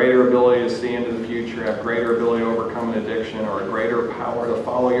 have greater ability to see into the future, have greater ability to overcome an addiction, or a greater power to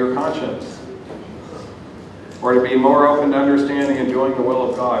follow your conscience, or to be more open to understanding and doing the will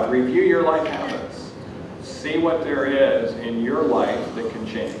of God, review your life habits. See what there is in your life that can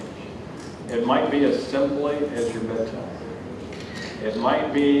change. It might be as simply as your bedtime. It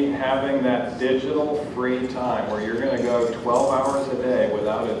might be having that digital free time where you're going to go 12 hours a day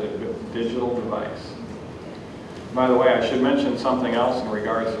without a digital device. By the way, I should mention something else in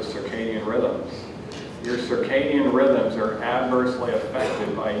regards to circadian rhythms. Your circadian rhythms are adversely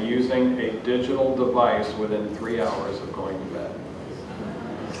affected by using a digital device within 3 hours of going to bed.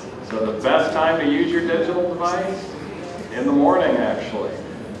 So the best time to use your digital device? In the morning, actually.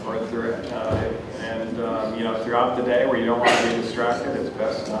 Or throughout the day where you don't want to be distracted, it's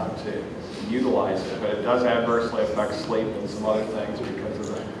best not to utilize it. But it does adversely affect sleep and some other things because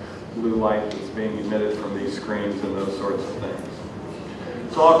of the blue light that's being emitted from these screens and those sorts of things.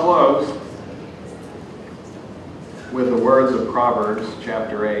 So I'll close with the words of Proverbs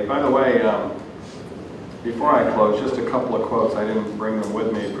chapter 8. By the way, before I close, just a couple of quotes. I didn't bring them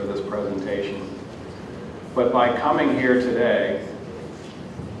with me for this presentation. But by coming here today,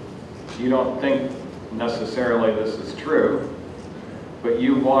 you don't think necessarily this is true, but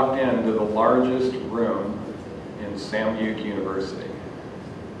you walked into the largest room in Sam Houston University.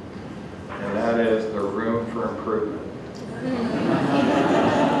 And that is the room for improvement.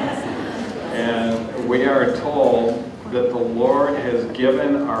 And we are told that the Lord has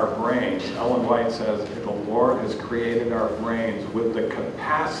given our brains, Ellen White says, the Lord has created our brains with the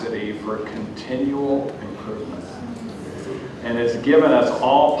capacity for continual improvement. And has given us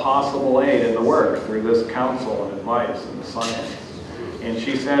all possible aid in the work through this counsel and advice and the science. And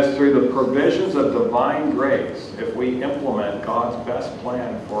she says, through the provisions of divine grace, if we implement God's best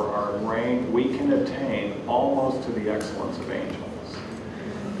plan for our brain, we can attain almost to the excellence of angels.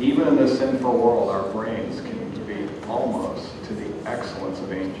 Even in this sinful world, our brains can be almost to the excellence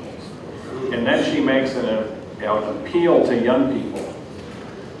of angels. And then she makes an appeal to young people.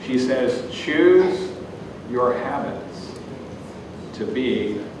 She says, choose your habits to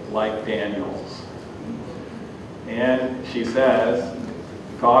be like Daniel's. And she says,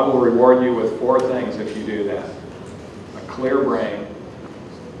 God will reward you with 4 things if you do that. A clear brain,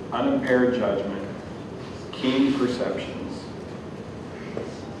 unimpaired judgment, keen perceptions.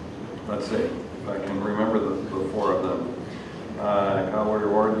 Let's see if I can remember the 4 of them. God will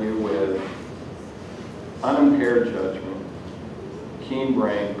reward you with unimpaired judgment, keen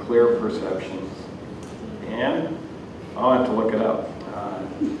brain, clear perceptions, and I'll have to look it up. I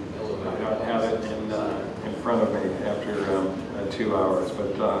don't have it in front of me after 2 hours,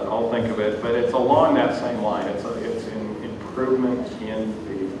 but I'll think of it. But it's along that same line. It's in improvement in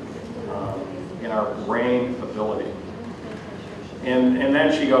our brain ability. And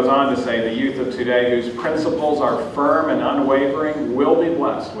then she goes on to say, the youth of today, whose principles are firm and unwavering, will be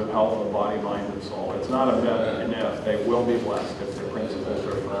blessed with health of body, mind, and soul. It's not an if. They will be blessed if their principles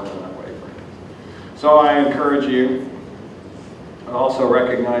are firm and unwavering. So I encourage you to also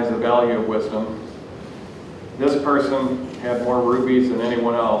recognize the value of wisdom. This person had more rubies than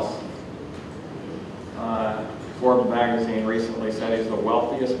anyone else. Forbes magazine recently said he's the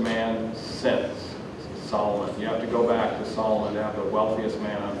wealthiest man since Solomon. You have to go back to Solomon to have the wealthiest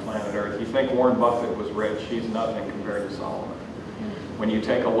man on planet Earth. You think Warren Buffett was rich, he's nothing compared to Solomon. When you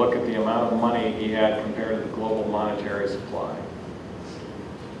take a look at the amount of money he had compared to the global monetary supply.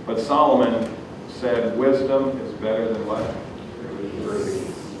 But Solomon said wisdom is better than what? Ruby.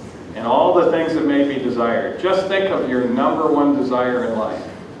 And all the things that may be desired. Just think of your #1 desire in life.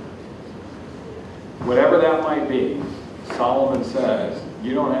 Whatever that might be, Solomon says,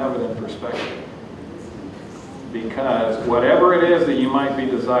 you don't have it in perspective. Because whatever it is that you might be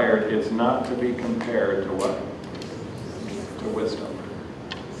desired, it's not to be compared to what? To wisdom.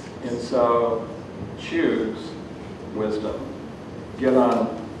 And so, choose wisdom. Get on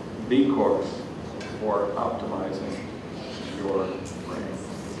the course for optimizing your brain.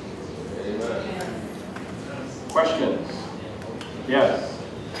 Amen. Questions? Yes.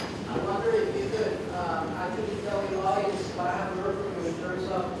 I wonder if you could, could you tell the audience what I haven't heard from you in terms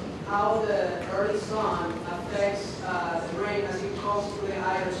of how the early sun affects the brain as it comes to the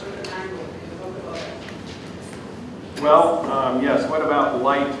eye at a certain angle. You talk about Yes, what about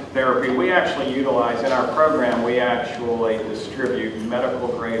light therapy? We actually utilize, in our program, we actually distribute medical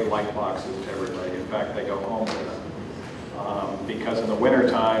grade light boxes to everybody. In fact, they go home with them. Because in the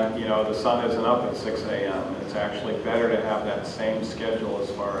wintertime, you know, the sun isn't up at 6 a.m. It's actually better to have that same schedule as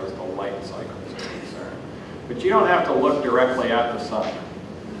far as the light cycles are concerned. But you don't have to look directly at the sun.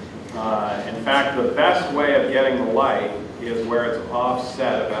 In fact, the best way of getting the light is where it's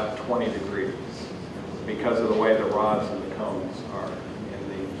offset about 20 degrees because of the way the rods and the cones are in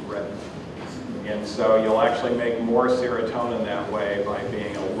the retina. And so you'll actually make more serotonin that way by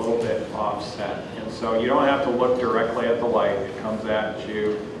being a little bit offset. And so you don't have to look directly at the light. It comes at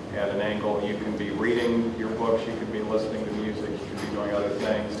you at an angle. You can be reading your books, you can be listening to music, you can be doing other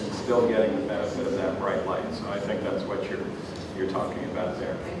things and still getting the benefit of that bright light. So I think that's what you're talking about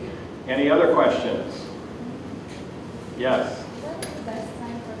there. Any other questions? Yes? What is the best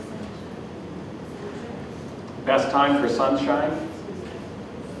time for sunshine? Best time for sunshine?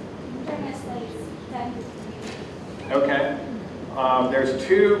 Internet like 10 to 3. Okay. There's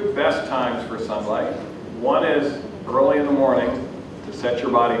two best times for sunlight. One is early in the morning to set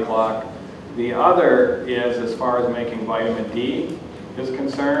your body clock. The other is, as far as making vitamin D is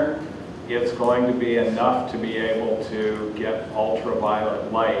concerned, it's going to be enough to be able to get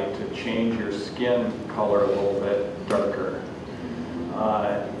ultraviolet light to change your skin color a little bit darker.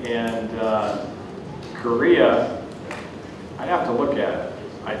 Korea, I'd have to look at it.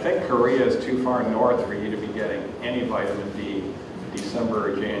 I think Korea is too far north for you to be getting any vitamin D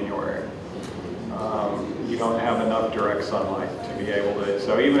December or January. You don't have enough direct sunlight to be able to,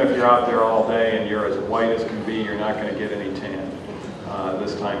 so even if you're out there all day and you're as white as can be, you're not going to get any tan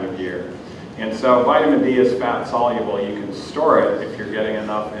this time of year. And so vitamin D is fat soluble. You can store it if you're getting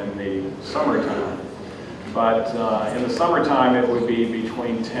enough in the summertime. But in the summertime, it would be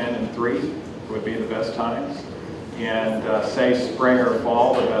between 10 and 3 would be the best times. And say spring or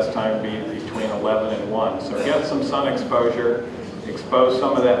fall, the best time would be between 11 and 1. So get some sun exposure, expose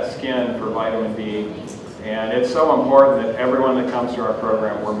some of that skin for vitamin D. And it's so important that everyone that comes to our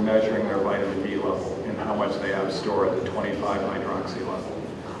program, we're measuring their vitamin D level and how much they have stored at the 25 hydroxy level.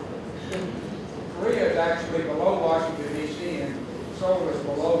 Korea is actually below Washington, D.C., and Seoul is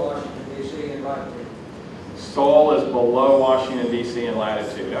below Washington, D.C. in latitude. Seoul is below Washington, D.C. in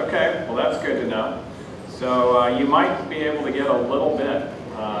latitude. Okay, well that's good to know. So you might be able to get a little bit,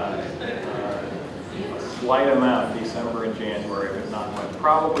 a slight amount December and January, but not much.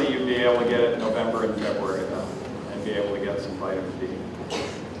 Probably you'd be able to get it November and February though, and be able to get some vitamin D.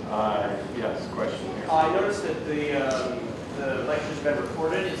 Yes, question here. I noticed that the lecture's been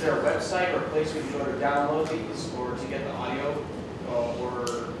recorded. Is there a website or a place we can go to download these or to get the audio? Or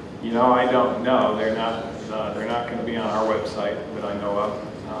You know, I don't know. They're not going to be on our website that I know of.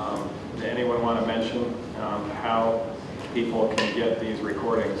 Does anyone want to mention how people can get these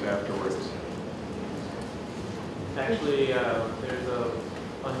recordings afterwards? Actually, there's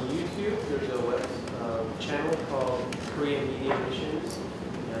on YouTube, there's a web channel called Korean Media Missions,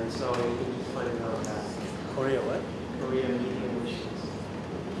 and so you can just find it on that. Korea what? Korean Media Missions.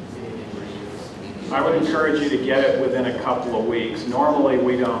 I would encourage you to get it within a couple of weeks. Normally,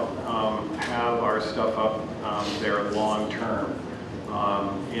 we don't have our stuff up there long term.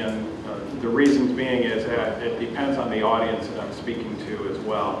 The reasons being is that it depends on the audience that I'm speaking to as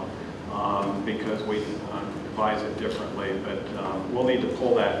well, because we advise it differently, but we'll need to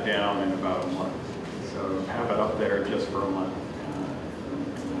pull that down in about a month. So have it up there just for a month.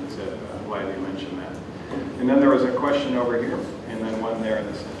 And that's it. I'm glad you mentioned that. And then there was a question over here, and then one there in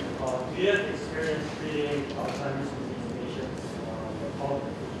the center. Do you have experience treating Alzheimer's disease patients?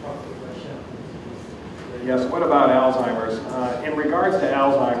 Yes, what about Alzheimer's? In regards to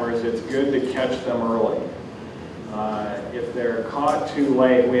Alzheimer's, it's good to catch them early. If they're caught too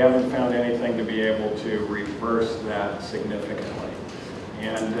late, we haven't found anything to be able to reverse that significantly.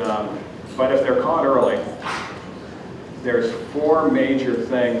 And, but if they're caught early, there's 4 major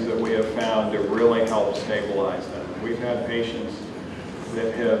things that we have found to really help stabilize them. We've had patients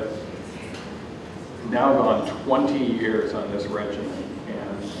that have now gone 20 years on this regimen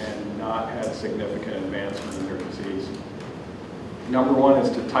and not had significant advancement in their disease. Number 1 is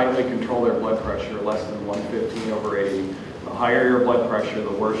to tightly control their blood pressure, less than 115/80. The higher your blood pressure,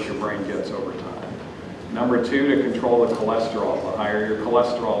 the worse your brain gets over time. Number 2, to control the cholesterol. The higher your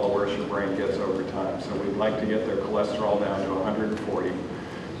cholesterol, the worse your brain gets over time. So we'd like to get their cholesterol down to 140.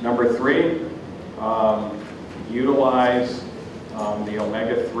 Number 3, utilize the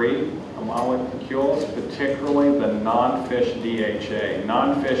omega-3 molecules, particularly the non-fish DHA.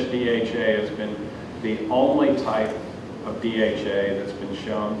 Non-fish DHA has been the only type of DHA that's been been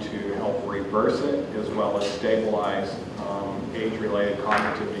shown to help reverse it as well as stabilize age-related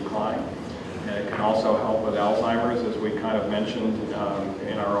cognitive decline. And it can also help with Alzheimer's, as we kind of mentioned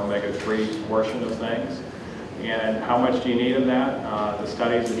in our omega-3 portion of things. And how much do you need of that? The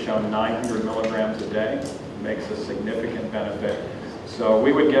studies have shown 900 milligrams a day makes a significant benefit. So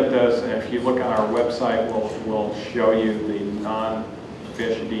we would get this, and if you look on our website, we'll show you the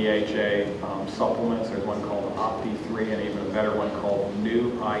non-fish DHA supplements. There's one called Opti3 and even a better one called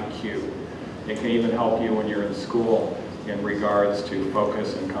New IQ. It can even help you when you're in school in regards to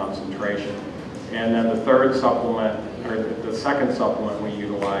focus and concentration. And then the third supplement, or the second supplement we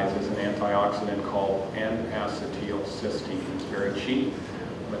utilize is an antioxidant called N-acetylcysteine. It's very cheap,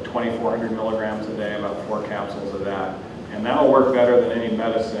 about 2,400 milligrams a day, about 4 capsules of that. And that'll work better than any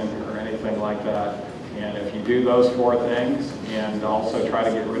medicine or anything like that. And if you do those 4 things, and also try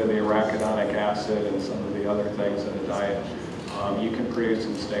to get rid of the arachidonic acid and some of the other things in the diet, you can produce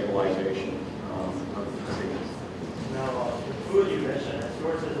some stabilization of the disease. Now, the food you mentioned as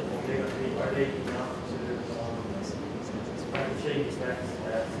sources of omega-3, are they not considered change effects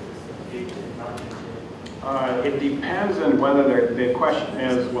as it depends on whether the question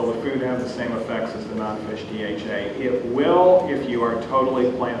is, will the food have the same effects as the non-fish DHA? It will if you are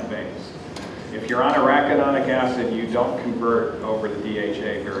totally plant-based. If you're on arachidonic acid, you don't convert over to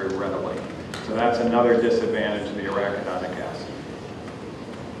DHA very readily. So that's another disadvantage of the arachidonic acid.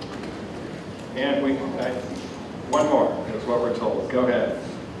 And one more is what we're told. Go ahead.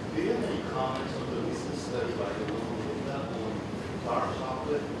 Do you have any comments on the recent study by the on dark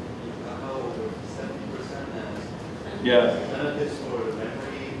chocolate, cacao over 70% has Yes. benefits for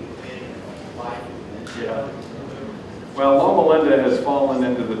memory, within life, dementia? Yeah. Well, Loma Linda has fallen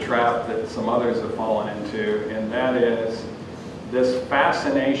into the trap that some others have fallen into, and that is this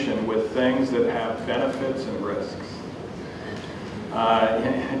fascination with things that have benefits and risks.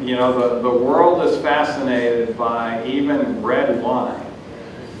 You know, the world is fascinated by even red wine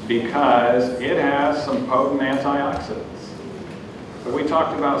because it has some potent antioxidants. But we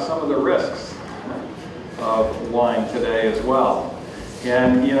talked about some of the risks of wine today as well.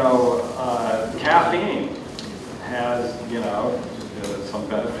 And, you know, caffeine has, you know, some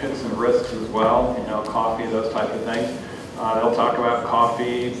benefits and risks as well. You know, coffee, those type of things. They'll talk about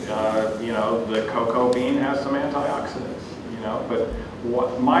coffee, you know, the cocoa bean has some antioxidants. But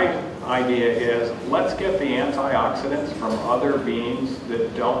what my idea is, let's get the antioxidants from other beans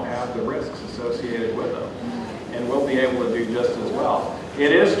that don't have the risks associated with them, and we'll be able to do just as well.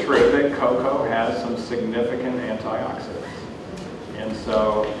 It is true that cocoa has some significant antioxidants, and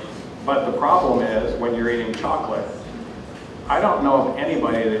so, but the problem is when you're eating chocolate, I don't know of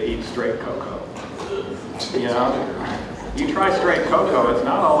anybody that eats straight cocoa. You know, you try straight cocoa, it's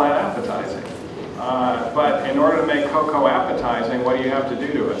not all that appetizing. But in order to make cocoa appetizing, what do you have to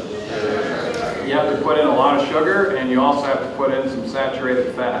do to it? You have to put in a lot of sugar, and you also have to put in some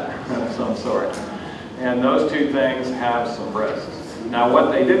saturated fat of some sort. And those two things have some risks. Now,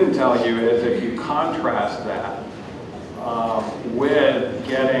 what they didn't tell you is if you contrast that with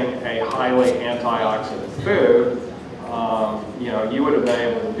getting a highly antioxidant food, you know, you would have been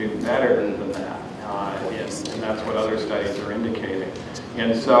able to do better than that. And that's what other studies are indicating.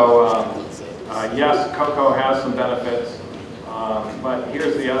 And so, yes, cocoa has some benefits, but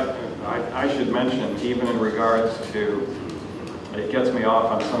here's the other, I should mention, even in regards to, it gets me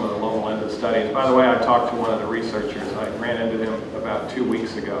off on some of the Loma Linda studies. By the way, I talked to one of the researchers. I ran into him about 2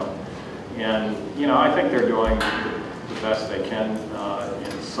 weeks ago. And, you know, I think they're doing the best they can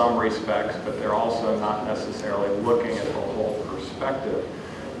in some respects, but they're also not necessarily looking at the whole perspective.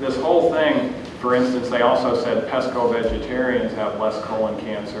 This whole thing, for instance, they also said pesco-vegetarians have less colon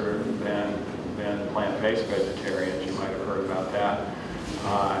cancer than plant-based vegetarians. You might have heard about that.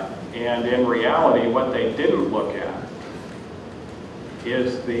 And in reality, what they didn't look at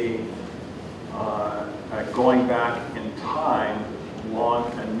is the going back in time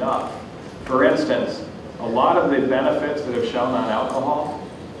long enough. For instance, a lot of the benefits that have shown on alcohol,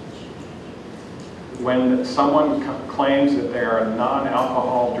 when someone claims that they are a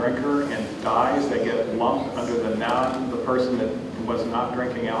non-alcohol drinker and dies, they get lumped under the person that was not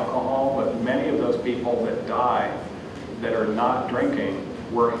drinking alcohol, but many of those people that die that are not drinking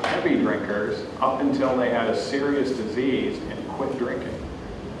were heavy drinkers up until they had a serious disease and quit drinking.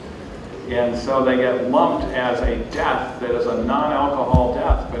 And so they get lumped as a death that is a non-alcohol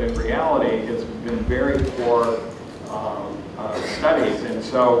death, but in reality it's been very poor studies. And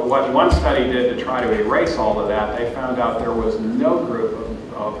so what one study did to try to erase all of that, they found out there was no group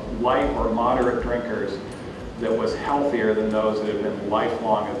of light or moderate drinkers that was healthier than those that have been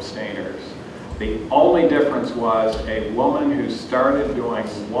lifelong abstainers. The only difference was a woman who started doing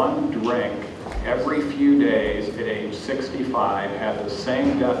one drink every few days at age 65 had the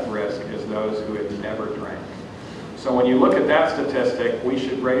same death risk as those who had never drank. So when you look at that statistic, we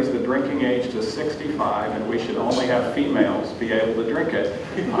should raise the drinking age to 65, and we should only have females be able to drink it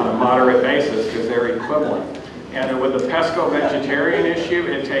on a moderate basis because they're equivalent. And with the pesco-vegetarian issue,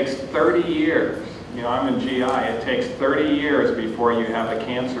 it takes 30 years. You know, I'm in GI. It takes 30 years before you have a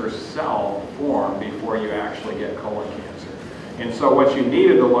cancer cell form before you actually get colon cancer. And so what you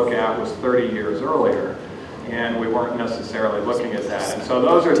needed to look at was 30 years earlier, and we weren't necessarily looking at that. And so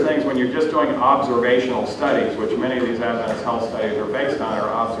those are things when you're just doing observational studies, which many of these Adventist health studies are based on, are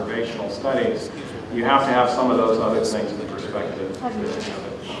observational studies. You have to have some of those other things in perspective. One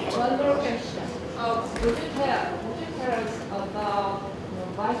more question. Would you tell us about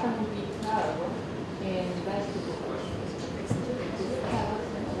vitamin B12 in vegetables?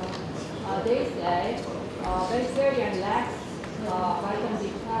 They say vegetarian lacks vitamin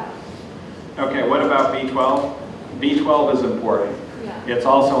B12. Okay, what about B12? B12 is important. Yeah. It's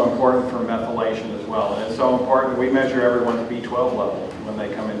also important for methylation as well. And it's so important, we measure everyone's B12 level when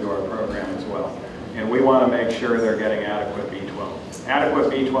they come into our program as well. And we want to make sure they're getting adequate B12.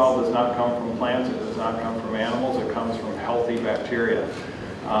 Adequate B12 does not come from plants, it does not come from animals, it comes from healthy bacteria.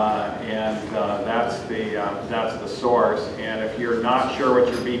 That's the source. And if you're not sure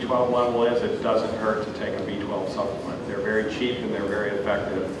what your B12 level is, it doesn't hurt to take a B12 supplement. They're very cheap and they're very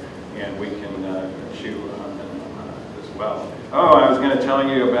effective, and we can chew on them as well. Oh, I was going to tell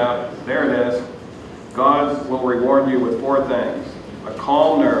you about, there it is. God will reward you with 4 things: a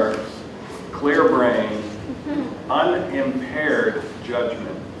calm nerves, clear brain, unimpaired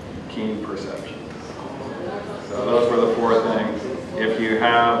judgment, keen perception. So those were the 4 things. If you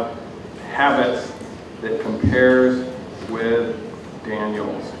have habits that compares with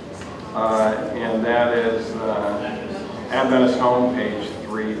Daniel's, and that is Adventist Home, page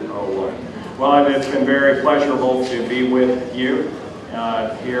 301. Well, it's been very pleasurable to be with you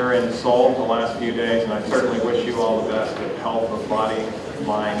here in Seoul the last few days, and I certainly wish you all the best of health of body,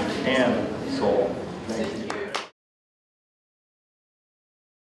 mind, and soul. Thank you.